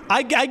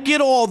 I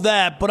get all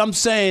that, but I'm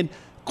saying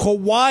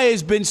Kawhi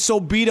has been so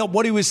beat up.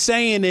 What he was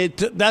saying,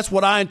 that's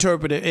what I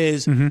interpret it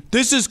is.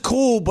 This is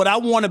cool, but I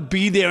want to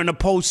be there in the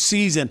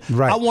postseason.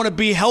 Right. I want to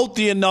be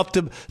healthy enough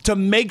to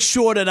make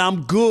sure that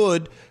I'm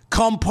good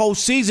come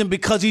postseason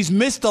because he's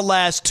missed the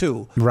last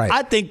 2. Right.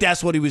 I think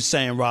that's what he was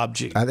saying, Rob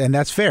G. And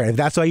that's fair. If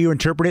that's how you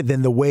interpret it,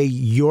 then the way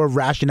your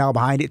rationale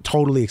behind it,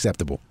 totally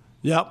acceptable.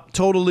 Yep,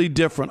 totally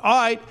different. All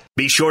right.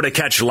 Be sure to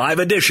catch live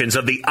editions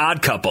of The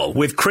Odd Couple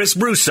with Chris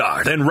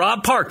Broussard and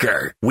Rob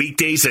Parker.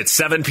 Weekdays at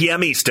 7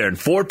 p.m. Eastern,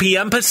 4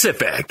 p.m.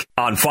 Pacific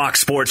on Fox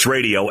Sports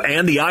Radio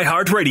and the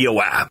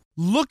iHeartRadio app.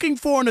 Looking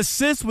for an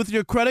assist with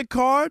your credit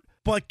card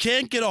but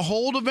can't get a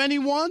hold of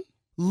anyone?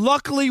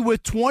 Luckily,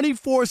 with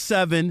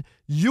 24/7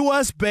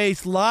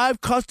 U.S.-based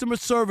live customer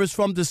service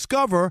from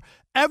Discover,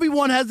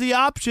 everyone has the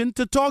option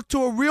to talk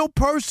to a real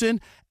person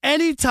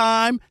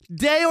anytime,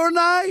 day or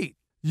night.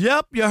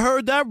 Yep, you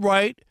heard that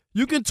right.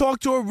 You can talk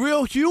to a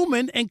real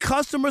human in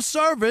customer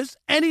service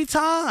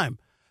anytime.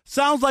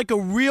 Sounds like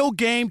a real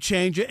game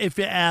changer if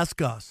you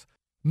ask us.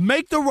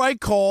 Make the right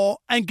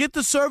call and get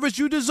the service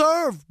you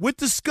deserve with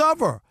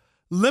Discover.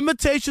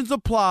 Limitations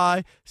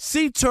apply.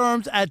 See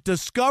terms at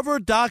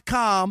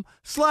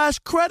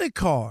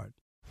discover.com/creditcard.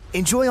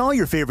 Enjoy all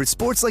your favorite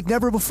sports like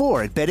never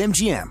before at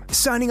BetMGM.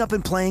 Signing up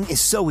and playing is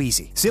so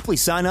easy. Simply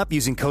sign up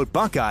using code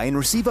Buckeye and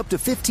receive up to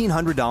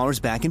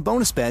 $1,500 back in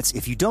bonus bets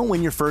if you don't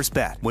win your first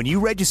bet. When you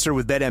register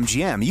with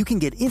BetMGM, you can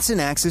get instant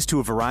access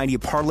to a variety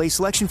of parlay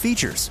selection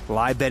features,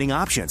 live betting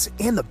options,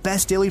 and the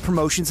best daily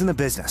promotions in the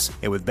business.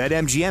 And with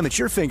BetMGM at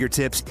your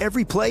fingertips,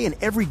 every play and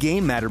every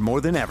game matter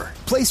more than ever.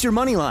 Place your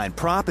moneyline,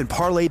 prop, and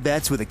parlay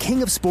bets with the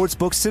king of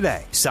sportsbooks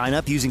today. Sign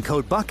up using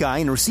code Buckeye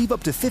and receive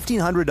up to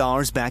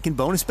 $1,500 back in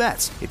bonus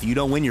bets if you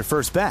don't win your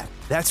first bet.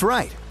 That's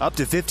right, up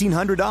to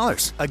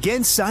 $1,500.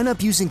 Again, sign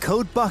up using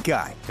code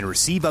Buckeye and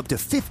receive up to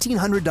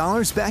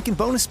 $1,500 back in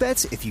bonus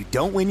bets if you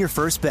don't win your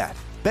first bet.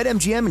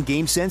 BetMGM and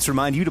GameSense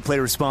remind you to play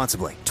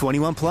responsibly.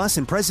 21 plus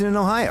and present in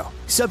Ohio.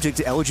 Subject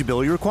to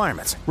eligibility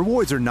requirements.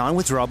 Rewards are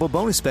non-withdrawable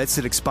bonus bets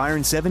that expire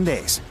in 7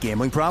 days.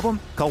 Gambling problem?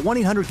 Call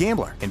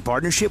 1-800-GAMBLER in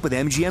partnership with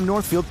MGM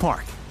Northfield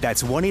Park.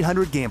 That's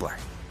 1-800-GAMBLER.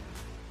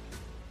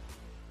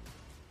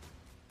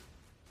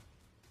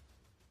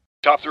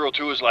 Top Thrill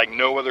 2 is like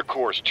no other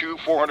course. 2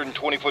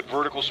 420-foot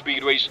vertical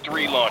speedways,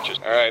 3 launches.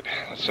 All right,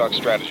 let's talk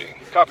strategy.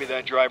 Copy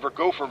that, driver.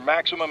 Go for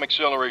maximum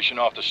acceleration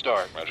off the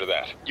start. Roger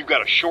that. You've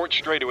got a short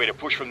straightaway to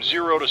push from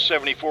 0 to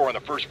 74 on the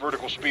first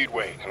vertical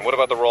speedway. And what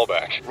about the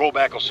rollback?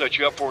 Rollback will set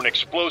you up for an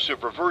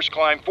explosive reverse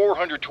climb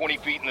 420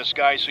 feet in the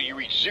sky so you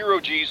reach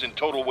 0 G's in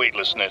total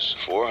weightlessness.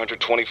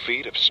 420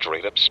 feet of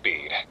straight-up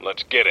speed.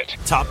 Let's get it.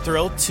 Top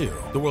Thrill 2,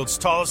 the world's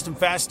tallest and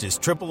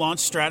fastest triple-launch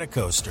strata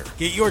coaster.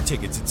 Get your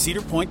tickets at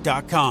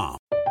cedarpoint.com.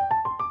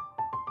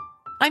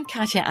 I'm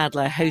Katya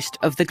Adler, host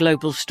of The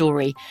Global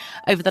Story.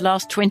 Over the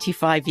last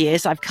 25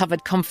 years, I've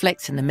covered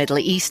conflicts in the Middle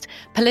East,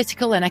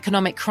 political and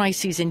economic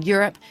crises in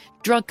Europe,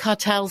 drug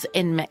cartels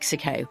in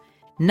Mexico.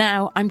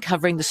 Now I'm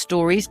covering the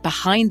stories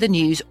behind the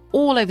news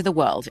all over the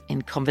world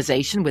in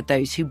conversation with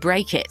those who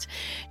break it.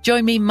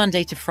 Join me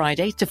Monday to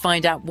Friday to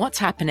find out what's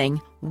happening,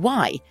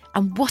 why,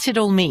 and what it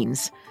all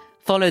means.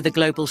 Follow The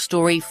Global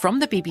Story from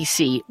the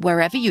BBC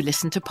wherever you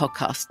listen to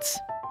podcasts.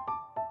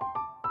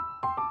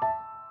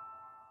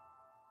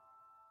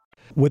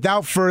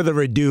 Without further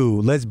ado,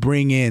 let's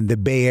bring in the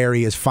Bay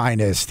Area's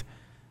finest.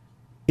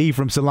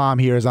 Ephraim Salaam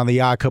here is on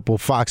the Odd Couple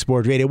Fox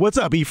Sports Radio. What's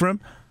up,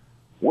 Ephraim?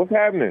 What's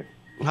happening?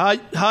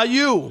 How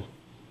you?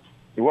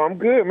 Well, I'm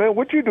good, man.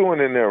 What you doing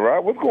in there,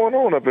 Rob? What's going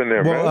on up in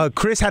there, man? Well,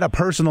 Chris had a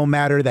personal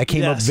matter that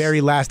came up very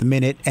last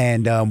minute,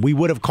 and we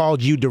would have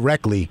called you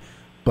directly,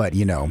 but,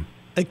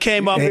 it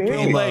came up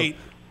real late.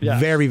 Yes.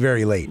 Very,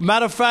 very late.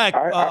 Matter of fact,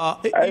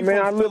 hey,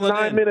 man, I live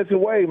 9 minutes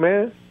away,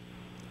 man.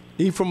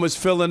 Ephraim was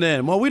filling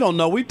in. Well, we don't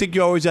know. We think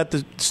you're always at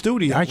the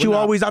studio. Aren't you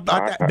always out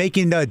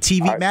making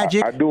TV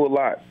magic? I do a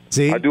lot.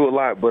 See? I do a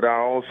lot, but I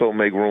also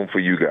make room for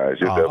you guys.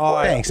 All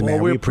right. Thanks, man.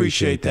 Well, we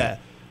appreciate that.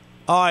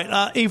 All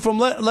right, Ephraim,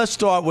 let's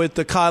start with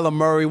the Kyler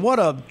Murray. What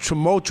a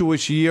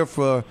tumultuous year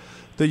for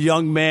the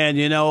young man.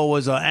 It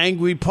was an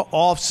angry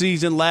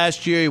offseason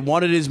last year. He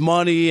wanted his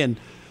money and,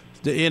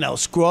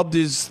 scrubbed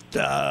his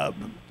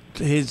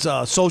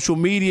social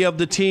media of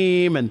the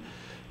team, and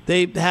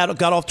they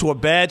got off to a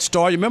bad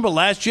start. You remember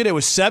last year they were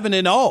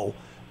 7-0,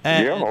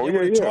 and they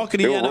were talking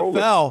to the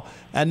NFL,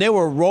 and they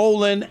were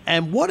rolling.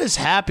 And what has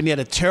happened? He had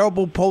a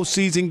terrible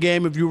postseason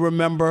game, if you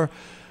remember.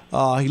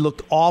 He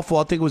looked awful.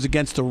 I think it was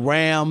against the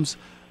Rams,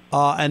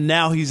 and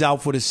now he's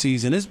out for the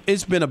season.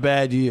 It's been a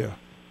bad year.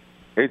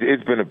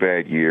 It's been a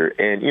bad year,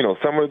 and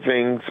some of the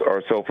things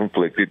are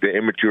self-inflicted. The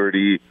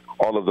immaturity,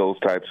 all of those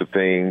types of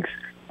things.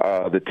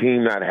 The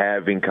team not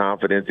having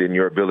confidence in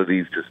your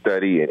abilities to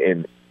study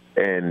and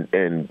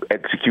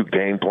execute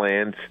game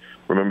plans.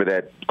 Remember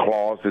that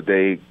clause that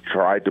they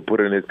tried to put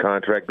in his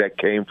contract that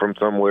came from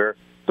somewhere.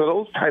 So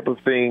those type of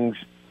things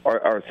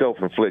are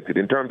self-inflicted.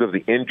 In terms of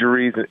the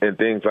injuries and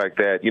things like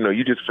that,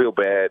 you just feel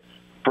bad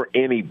for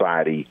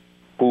anybody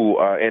who,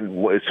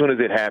 and as soon as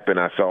it happened,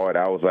 I saw it,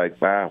 I was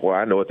like, well,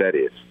 I know what that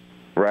is,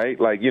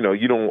 right? Like, you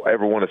don't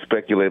ever want to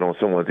speculate on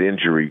someone's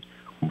injury,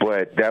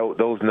 but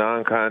those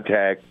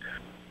non-contact,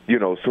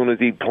 as soon as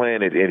he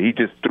planted and he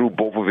just threw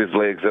both of his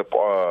legs up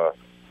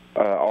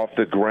off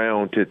the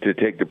ground to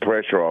take the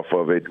pressure off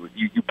of it,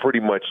 you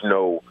pretty much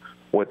know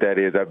what that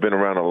is. I've been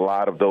around a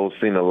lot of those,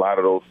 seen a lot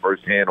of those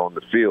firsthand on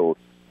the field.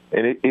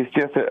 And it's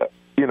just,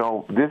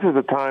 this is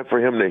a time for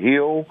him to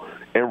heal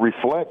and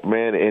reflect,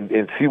 man,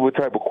 and see what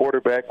type of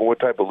quarterback and what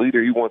type of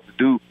leader he wants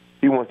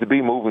to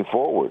be moving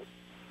forward.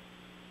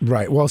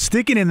 Right. Well,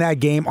 sticking in that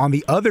game, on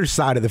the other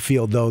side of the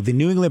field, though, the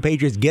New England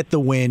Patriots get the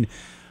win.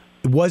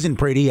 It wasn't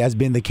pretty, has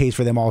been the case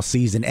for them all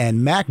season.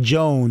 And Mac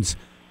Jones,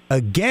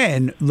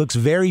 again, looks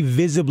very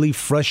visibly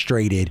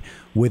frustrated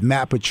with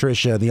Matt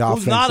Patricia, the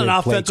offensive play calling. Who's not an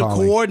offensive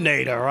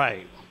coordinator,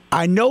 right?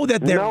 I know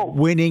that they're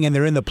winning and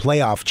they're in the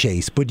playoff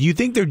chase, but do you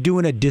think they're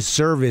doing a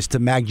disservice to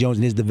Mac Jones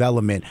and his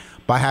development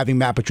by having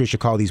Matt Patricia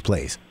call these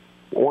plays?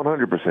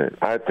 100%.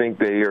 I think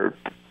they are,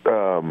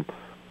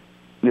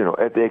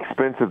 at the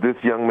expense of this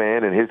young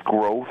man and his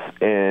growth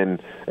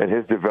and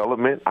his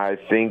development. I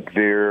think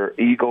there are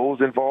egos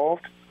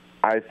involved.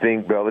 I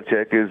think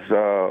Belichick is,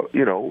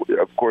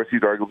 of course, he's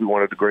arguably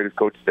one of the greatest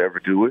coaches to ever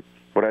do it.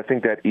 But I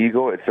think that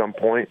ego at some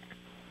point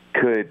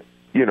could,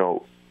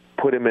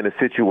 put him in a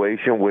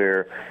situation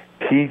where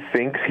he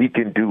thinks he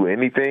can do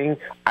anything.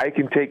 I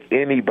can take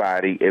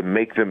anybody and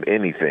make them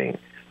anything.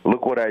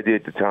 Look what I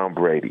did to Tom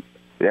Brady.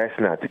 That's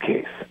not the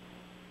case.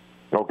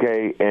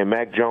 Okay? And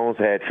Mac Jones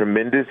had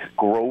tremendous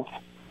growth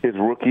his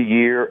rookie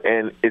year,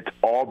 and it's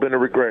all been a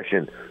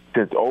regression.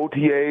 Since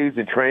OTAs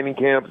and training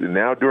camps and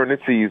now during the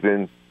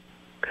season,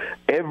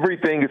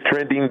 everything is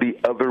trending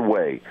the other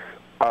way.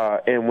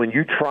 And when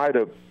you try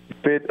to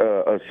fit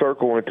a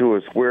circle into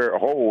a square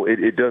hole,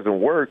 it doesn't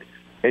work.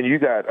 And you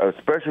got a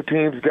special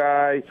teams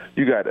guy,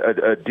 you got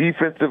a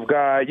defensive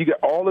guy, you got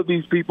all of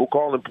these people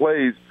calling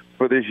plays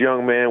for this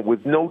young man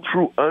with no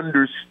true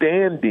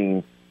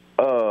understanding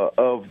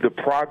of the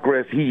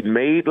progress he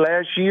made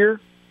last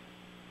year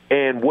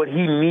and what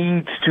he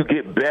needs to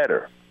get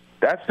better.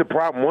 That's the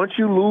problem. Once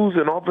you lose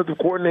an offensive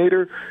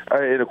coordinator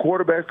and a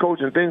quarterback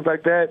coach and things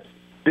like that,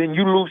 then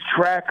you lose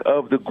track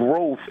of the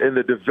growth and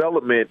the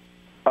development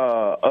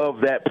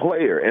of that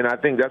player. And I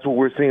think that's what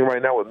we're seeing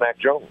right now with Mac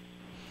Jones.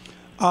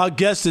 Our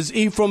guest is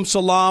Ephraim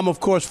Salaam, of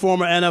course,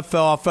 former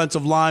NFL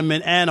offensive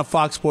lineman and a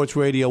Fox Sports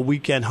Radio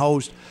weekend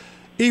host.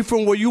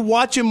 Ephraim, were you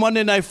watching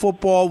Monday Night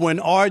Football when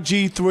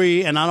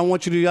RG3, and I don't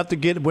want you to have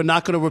to we're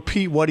not going to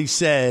repeat what he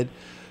said,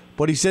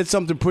 but he said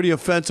something pretty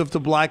offensive to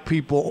black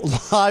people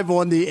live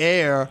on the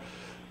air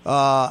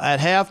at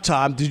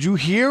halftime. Did you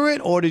hear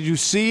it or did you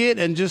see it?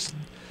 And just,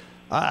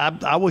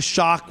 I was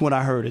shocked when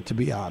I heard it, to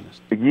be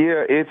honest.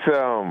 Yeah, it's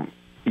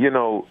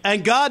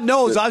and God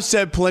knows I've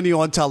said plenty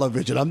on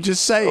television. I'm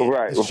just saying.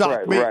 Right.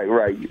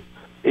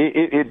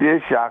 It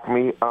did shock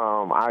me.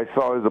 I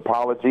saw his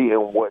apology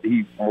and what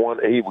he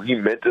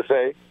meant to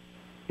say.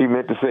 He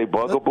meant to say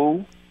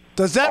bugaboo.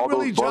 Does that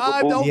really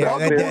jive, though? Yeah,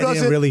 that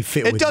didn't really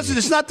fit with you.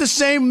 It's not the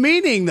same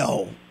meaning,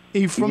 though.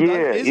 Is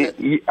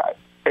it?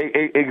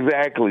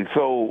 Exactly.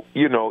 So,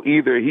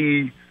 either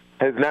he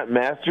has not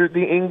mastered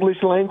the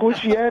English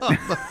language yet,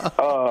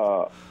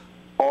 or,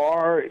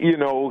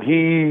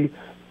 he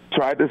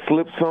tried to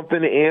slip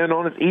something in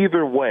on it.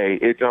 Either way,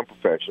 it's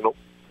unprofessional.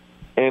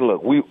 And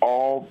look,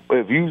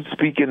 if you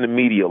speak in the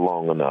media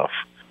long enough,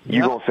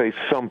 you're going to say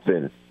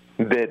something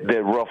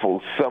that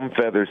ruffles some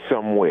feathers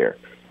somewhere.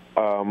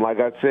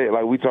 Like I said,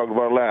 like we talked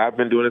about last, I've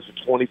been doing this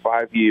for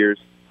 25 years.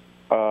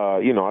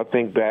 I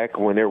think back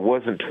when there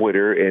wasn't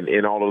Twitter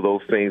and all of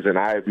those things, and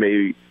I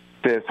maybe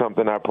said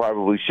something I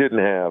probably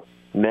shouldn't have.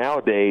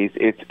 Nowadays,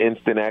 it's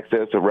instant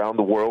access around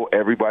the world.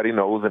 Everybody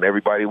knows and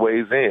everybody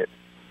weighs in.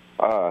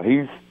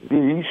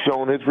 He's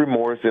shown his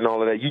remorse and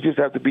all of that. You just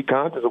have to be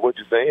conscious of what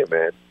you're saying,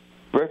 man.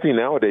 Especially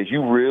nowadays,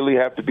 you really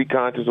have to be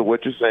conscious of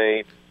what you're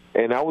saying.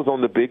 And I was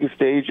on the biggest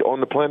stage on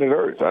the planet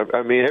Earth.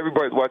 I mean,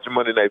 everybody's watching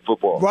Monday Night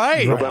Football,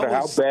 right? No matter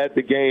how bad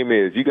the game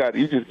is, you got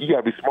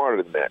to be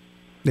smarter than that.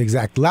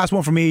 Exactly. Last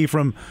one for me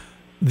from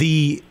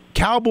the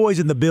Cowboys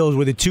and the Bills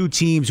were the two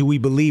teams who we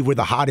believe were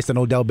the hottest on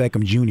Odell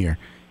Beckham Jr.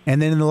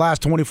 And then in the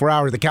last 24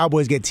 hours, the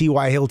Cowboys get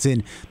T.Y.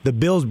 Hilton. The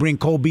Bills bring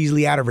Cole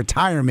Beasley out of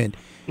retirement.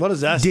 What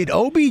is that? Did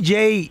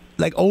OBJ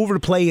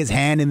overplay his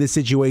hand in this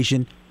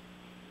situation?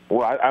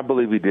 Well, I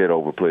believe he did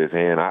overplay his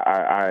hand.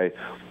 I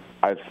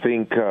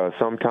think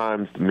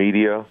sometimes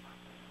media,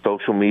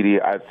 social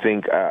media, I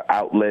think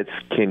outlets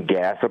can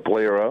gas a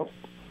player up.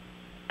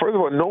 First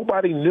of all,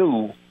 nobody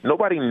knows,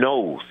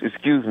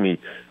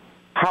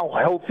 how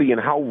healthy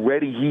and how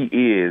ready he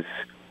is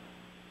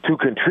to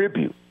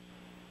contribute.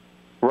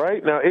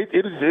 Right? Now,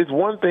 it's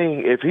one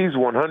thing if he's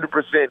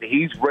 100%,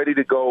 he's ready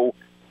to go,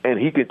 and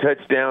he can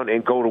touch down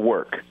and go to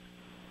work.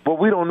 But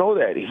we don't know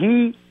that.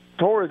 He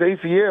tore his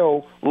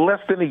ACL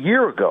less than a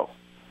year ago.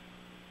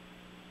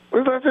 It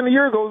was less than a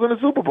year ago. It was in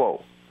the Super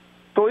Bowl.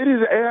 So it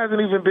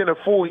hasn't even been a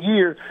full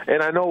year,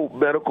 and I know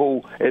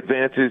medical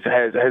advances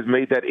has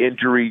made that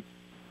injury,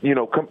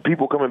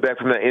 people coming back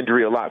from that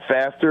injury a lot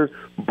faster,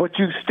 but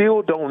you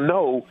still don't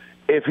know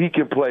if he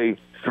can play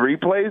 3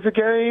 plays a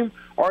game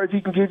or if he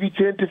can give you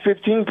 10 to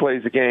 15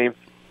 plays a game,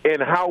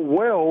 and how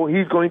well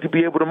he's going to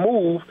be able to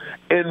move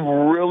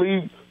and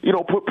really,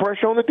 put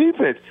pressure on the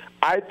defense.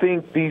 I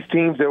think these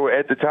teams that were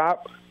at the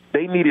top,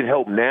 they needed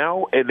help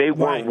now, and they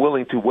weren't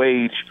willing to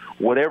wage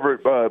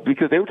whatever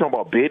because they were talking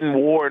about bidding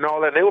war and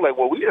all that. And they were like,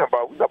 well, we're not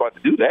about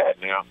to do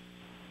that now.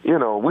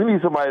 We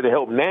need somebody to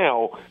help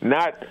now,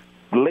 not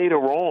later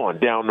on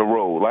down the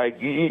road. Like,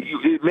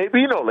 it may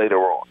be later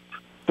on.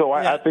 So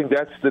I think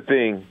that's the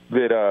thing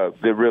that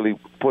really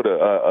put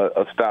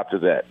a stop to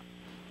that.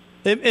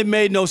 It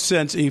made no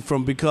sense,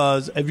 Ephraim,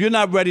 because if you're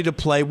not ready to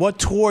play, what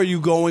tour are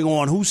you going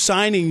on? Who's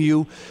signing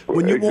you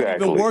when you won't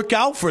even work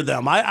out for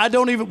them? I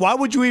don't even. Why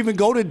would you even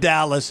go to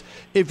Dallas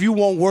if you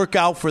won't work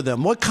out for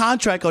them? What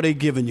contract are they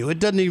giving you? It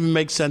doesn't even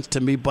make sense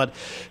to me. But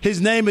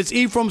his name is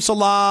Ephraim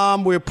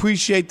Salaam. We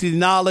appreciate the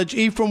knowledge.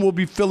 Ephraim will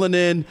be filling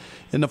in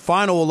the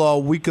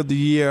final week of the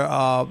year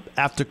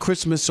after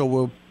Christmas, so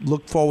we'll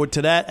look forward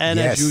to that. And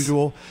as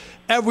usual,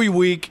 every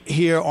week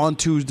here on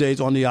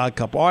Tuesdays on The Odd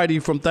Couple. All right,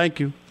 Ephraim, thank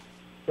you.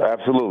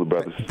 Absolutely,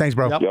 brothers. Thanks,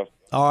 bro. Yep.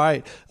 All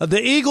right.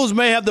 The Eagles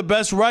may have the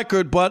best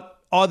record, but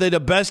are they the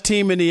best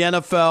team in the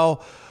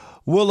NFL?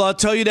 We'll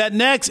tell you that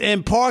next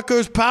in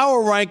Parker's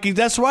Power Rankings.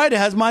 That's right. It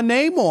has my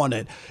name on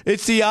it.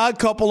 It's The Odd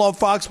Couple on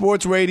Fox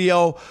Sports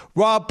Radio.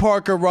 Rob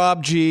Parker,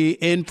 Rob G,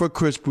 in for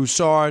Chris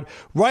Broussard,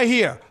 right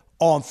here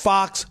on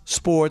Fox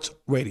Sports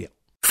Radio.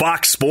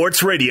 Fox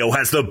Sports Radio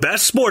has the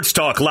best sports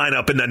talk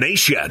lineup in the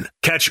nation.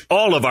 Catch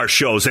all of our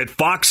shows at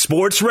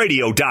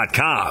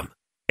foxsportsradio.com.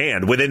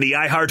 And within the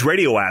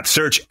iHeartRadio app,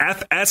 search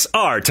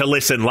FSR to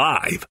listen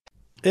live.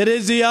 It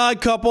is The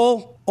Odd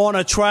Couple on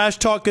a Trash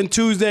Talking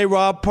Tuesday.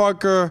 Rob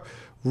Parker,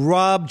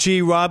 Rob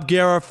G, Rob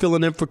Guerra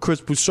filling in for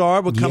Chris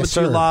Broussard. We're coming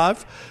to you live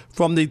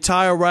from the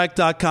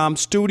TireRack.com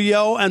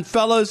studio. And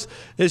fellas,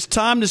 it's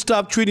time to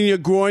stop treating your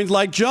groins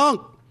like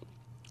junk.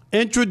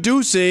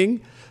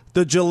 Introducing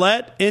the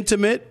Gillette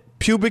Intimate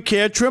Pubic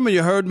Hair Trimmer.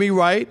 You heard me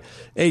right.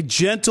 A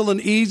gentle and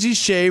easy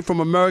shave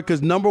from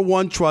America's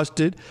 #1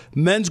 trusted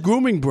men's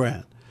grooming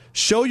brand.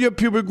 Show your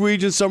pubic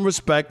region some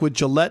respect with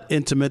Gillette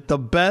Intimate, the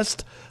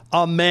best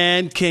a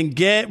man can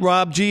get.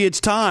 Rob G, it's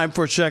time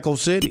for Shekel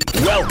City.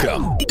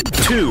 Welcome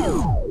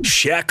to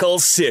Shekel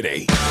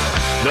City,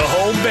 the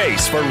home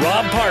base for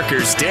Rob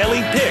Parker's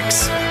daily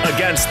picks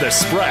against the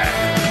spread.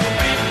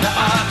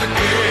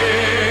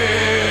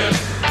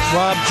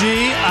 Rob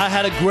G, I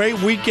had a great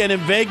weekend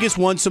in Vegas,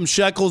 won some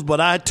shekels, but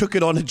I took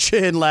it on the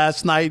chin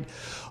last night.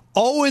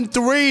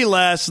 0-3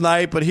 last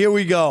night, but here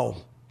we go.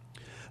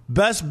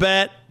 Best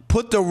bet.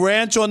 Put the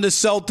ranch on the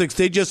Celtics.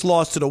 They just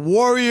lost to the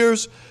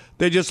Warriors.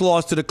 They just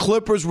lost to the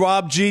Clippers.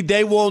 Rob G,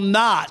 they will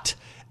not,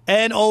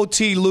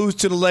 N-O-T, lose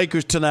to the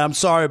Lakers tonight. I'm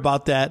sorry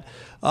about that.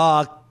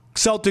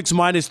 Celtics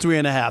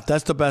 -3.5.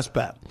 That's the best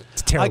bet.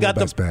 It's terrible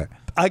best bet.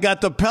 I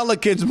got the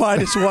Pelicans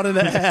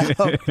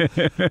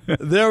 -1.5.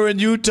 They're in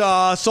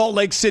Utah, Salt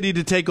Lake City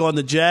to take on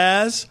the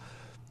Jazz.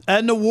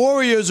 And the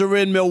Warriors are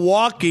in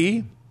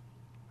Milwaukee.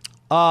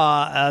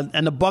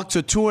 And the Bucks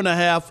are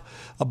 2.5.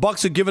 The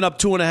Bucks are giving up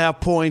 2.5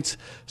 points.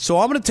 So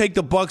I'm going to take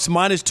the Bucks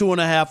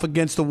 -2.5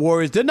 against the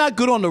Warriors. They're not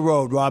good on the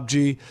road, Rob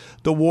G,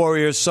 the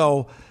Warriors.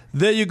 So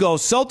there you go.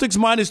 Celtics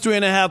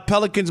 -3.5,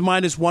 Pelicans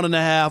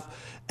 -1.5,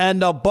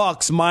 and the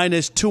Bucks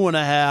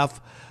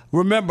 -2.5.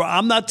 Remember,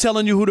 I'm not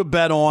telling you who to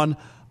bet on.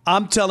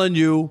 I'm telling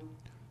you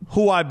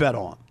who I bet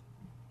on.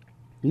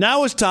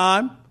 Now it's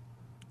time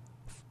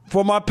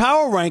for my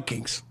power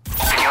rankings.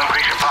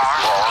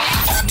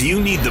 Do you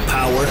need the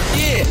power?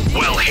 Yeah.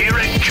 Well, here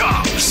it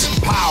comes.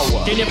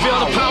 Power. Can you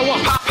feel the power?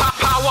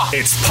 Power.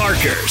 It's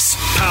Parker's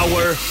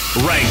Power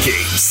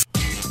Rankings.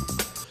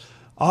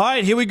 All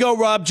right, here we go,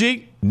 Rob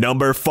G.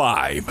 Number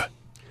 5.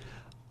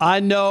 I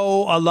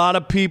know a lot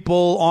of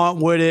people aren't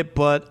with it,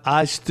 but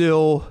I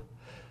still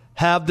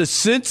have the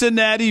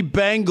Cincinnati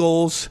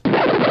Bengals,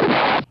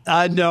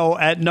 I know,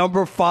 at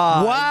number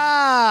 5.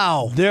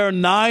 Wow. They're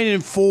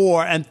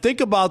 9-4. And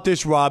think about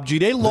this, Rob G.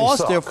 They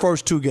lost their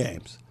first 2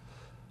 games.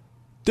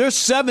 They're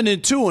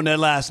 7-2 in their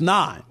last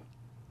 9.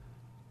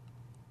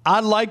 I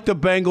like the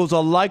Bengals. I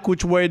like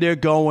which way they're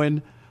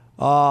going.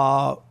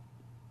 Number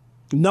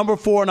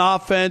 4 in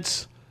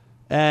offense,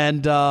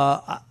 and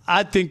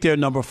I think they're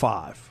number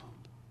 5.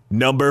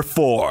 Number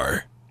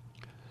 4.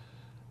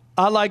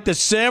 I like the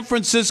San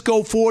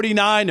Francisco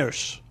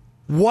 49ers.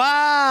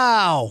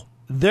 Wow.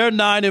 They're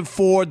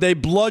 9-4. They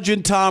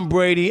bludgeon Tom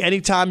Brady.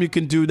 Anytime you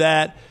can do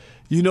that,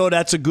 you know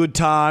that's a good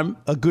time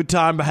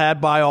had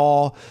by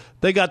all.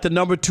 They got the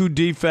number 2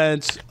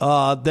 defense.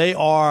 They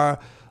are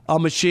a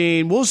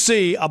machine. We'll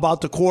see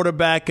about the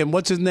quarterback and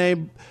what's his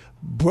name?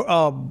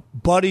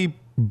 Buddy.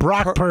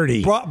 Brock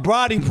Purdy. Brock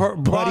Purdy.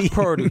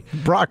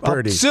 Brock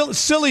Purdy.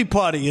 Silly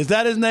Putty. Is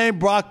that his name?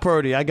 Brock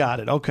Purdy. I got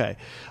it. Okay.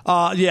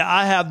 Yeah,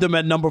 I have them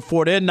at number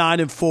 4. They're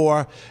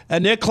 9-4,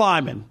 and they're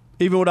climbing,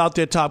 even without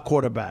their top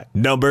quarterback.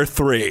 Number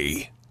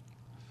 3.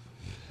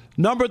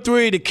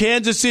 The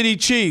Kansas City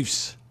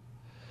Chiefs.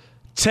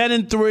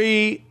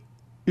 10-3,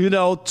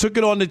 took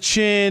it on the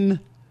chin.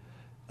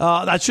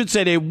 I should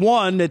say they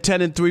won at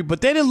 10-3,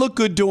 but they didn't look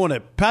good doing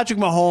it. Patrick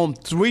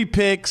Mahomes, 3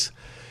 picks.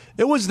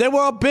 They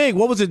were up big.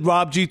 What was it,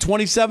 Rob G?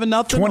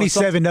 27-0?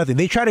 27-0.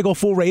 They tried to go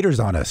full Raiders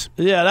on us.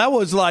 Yeah, that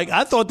was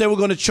I thought they were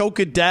going to choke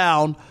it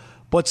down,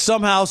 but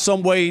somehow,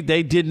 some way,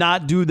 they did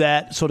not do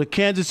that. So the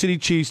Kansas City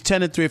Chiefs,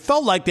 10-3. It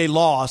felt like they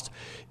lost,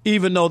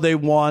 even though they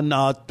won,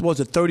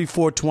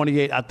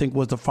 34-28, I think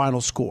was the final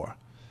score.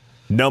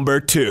 Number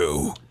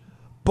 2.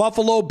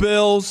 Buffalo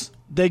Bills,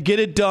 they get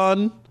it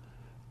done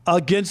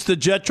against the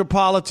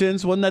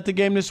Jetropolitans. Wasn't that the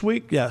game this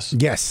week? Yes.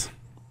 Yes.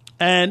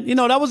 And,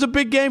 that was a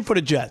big game for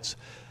the Jets.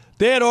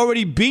 They had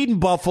already beaten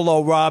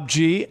Buffalo, Rob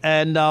G.,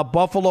 and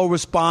Buffalo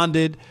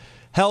responded,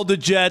 held the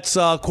Jets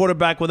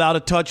quarterback without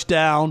a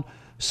touchdown.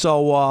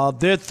 So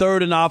they're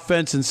 3rd in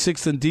offense and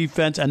 6th in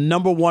defense and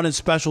number 1 in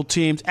special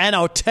teams and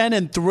are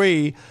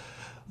 10-3.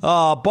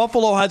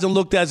 Buffalo hasn't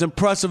looked as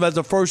impressive as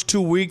the first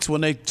 2 weeks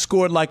when they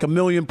scored like 1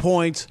 million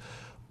points,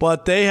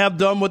 but they have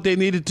done what they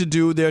needed to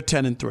do. They're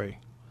 10-3.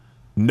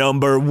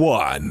 Number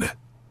 1.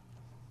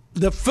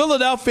 The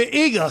Philadelphia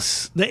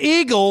Eagles. The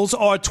Eagles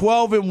are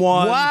 12-1.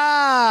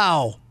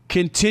 Wow.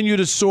 Continue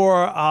to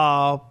soar.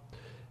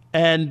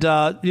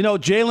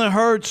 Jalen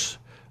Hurts,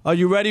 are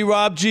you ready,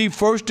 Rob G?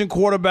 1st in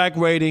quarterback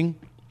rating,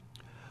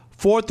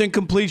 4th in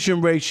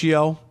completion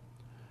ratio,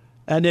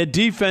 and their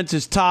defense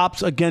is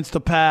tops against the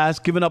pass,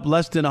 giving up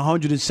less than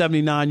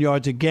 179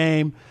 yards a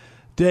game.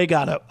 They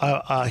got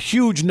a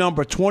huge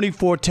number,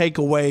 24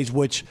 takeaways,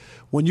 which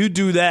when you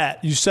do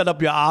that, you set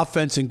up your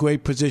offense in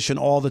great position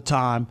all the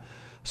time.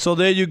 So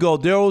there you go.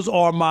 Those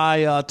are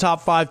my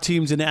top 5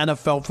 teams in the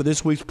NFL for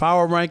this week's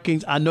Power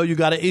Rankings. I know you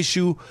got an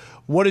issue.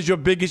 What is your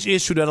biggest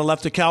issue that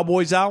left the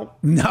Cowboys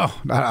out? No,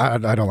 I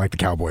don't like the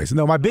Cowboys.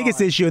 No, my biggest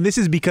issue, and this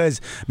is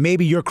because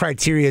maybe your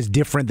criteria is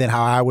different than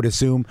how I would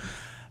assume.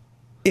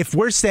 If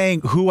we're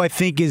saying who I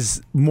think is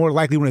more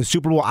likely to win a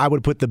Super Bowl, I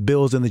would put the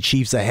Bills and the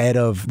Chiefs ahead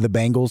of the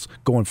Bengals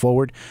going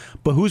forward.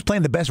 But who's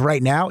playing the best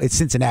right now? It's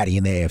Cincinnati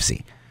in the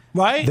AFC.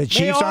 Right? The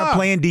Chiefs aren't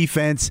playing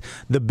defense.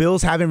 The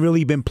Bills haven't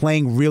really been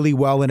playing really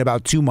well in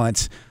about 2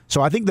 months.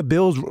 So I think the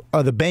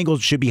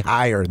Bengals should be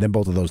higher than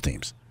both of those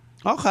teams.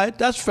 Okay,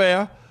 that's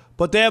fair.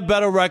 But they have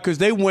better records.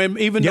 They win,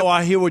 even though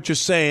I hear what you're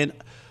saying.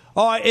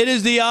 All right, it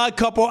is the Odd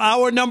Couple,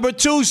 hour number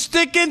 2.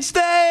 Stick and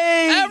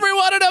stay!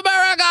 Everyone in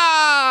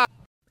America!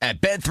 At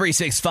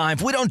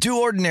Bet365, we don't do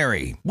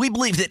ordinary. We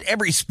believe that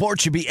every sport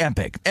should be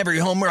epic. Every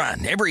home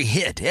run, every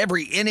hit,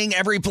 every inning,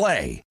 every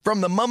play. From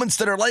the moments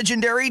that are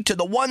legendary to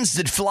the ones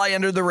that fly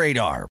under the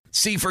radar.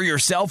 See for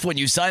yourself when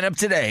you sign up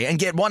today and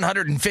get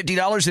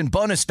 $150 in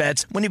bonus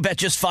bets when you bet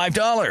just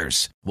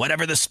 $5.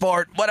 Whatever the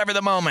sport, whatever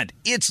the moment,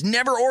 it's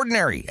never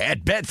ordinary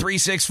at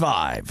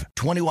Bet365.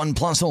 21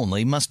 plus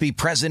only. Must be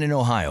present in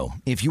Ohio.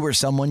 If you or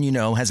someone you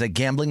know has a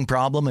gambling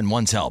problem and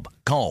wants help,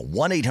 call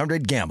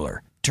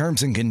 1-800-GAMBLER.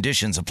 Terms and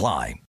conditions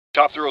apply.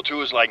 Top Thrill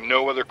 2 is like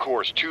no other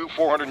course. 2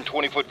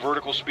 420-foot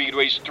vertical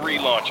speedways, 3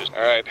 launches. All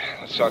right,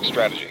 let's talk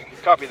strategy.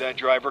 Copy that,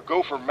 driver.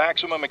 Go for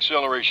maximum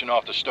acceleration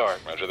off the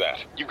start. Roger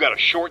that. You've got a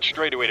short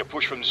straightaway to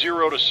push from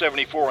 0 to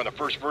 74 on the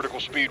first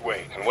vertical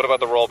speedway. And what about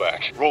the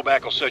rollback?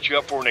 Rollback will set you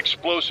up for an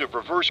explosive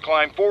reverse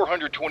climb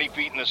 420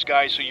 feet in the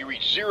sky so you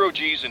reach 0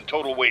 G's in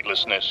total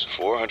weightlessness.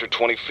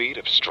 420 feet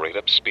of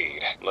straight-up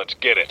speed. Let's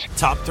get it.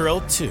 Top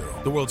Thrill 2,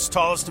 the world's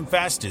tallest and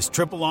fastest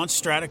triple-launch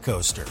strata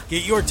coaster.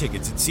 Get your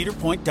tickets at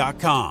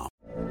cedarpoint.com.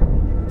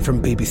 From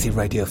BBC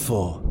Radio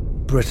 4,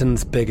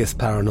 Britain's biggest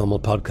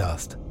paranormal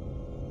podcast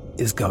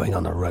is going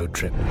on a road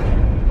trip.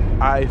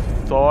 I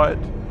thought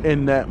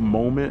in that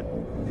moment,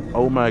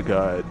 oh my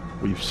God,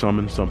 We've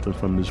summoned something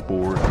from this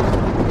board.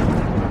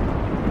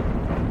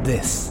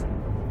 This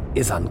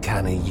is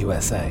Uncanny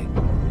USA.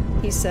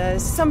 He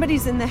says,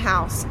 somebody's in the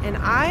house, and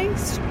I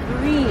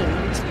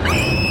screamed.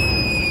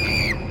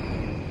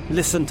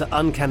 Listen to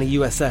Uncanny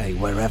USA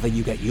wherever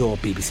you get your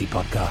BBC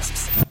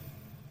podcasts,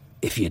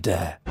 if you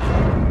dare.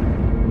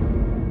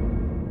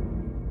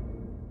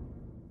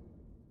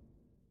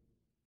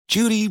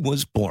 Judy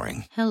was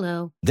boring.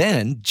 Hello.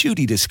 Then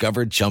Judy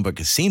discovered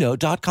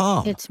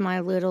ChumbaCasino.com. It's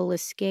my little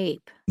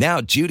escape. Now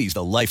Judy's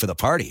the life of the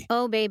party.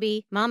 Oh,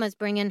 baby, mama's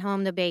bringing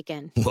home the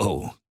bacon.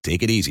 Whoa,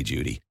 take it easy,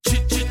 Judy.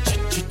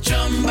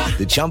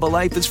 The Chumba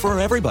life is for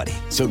everybody.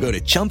 So go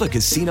to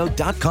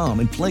ChumbaCasino.com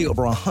and play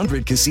over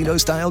 100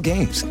 casino-style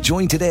games.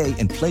 Join today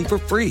and play for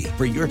free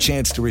for your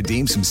chance to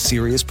redeem some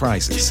serious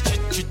prizes.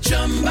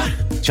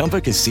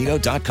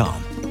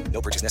 ChumbaCasino.com.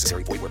 No purchase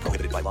necessary. Void where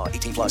prohibited by law.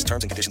 18+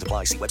 terms and conditions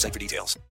apply. See website for details.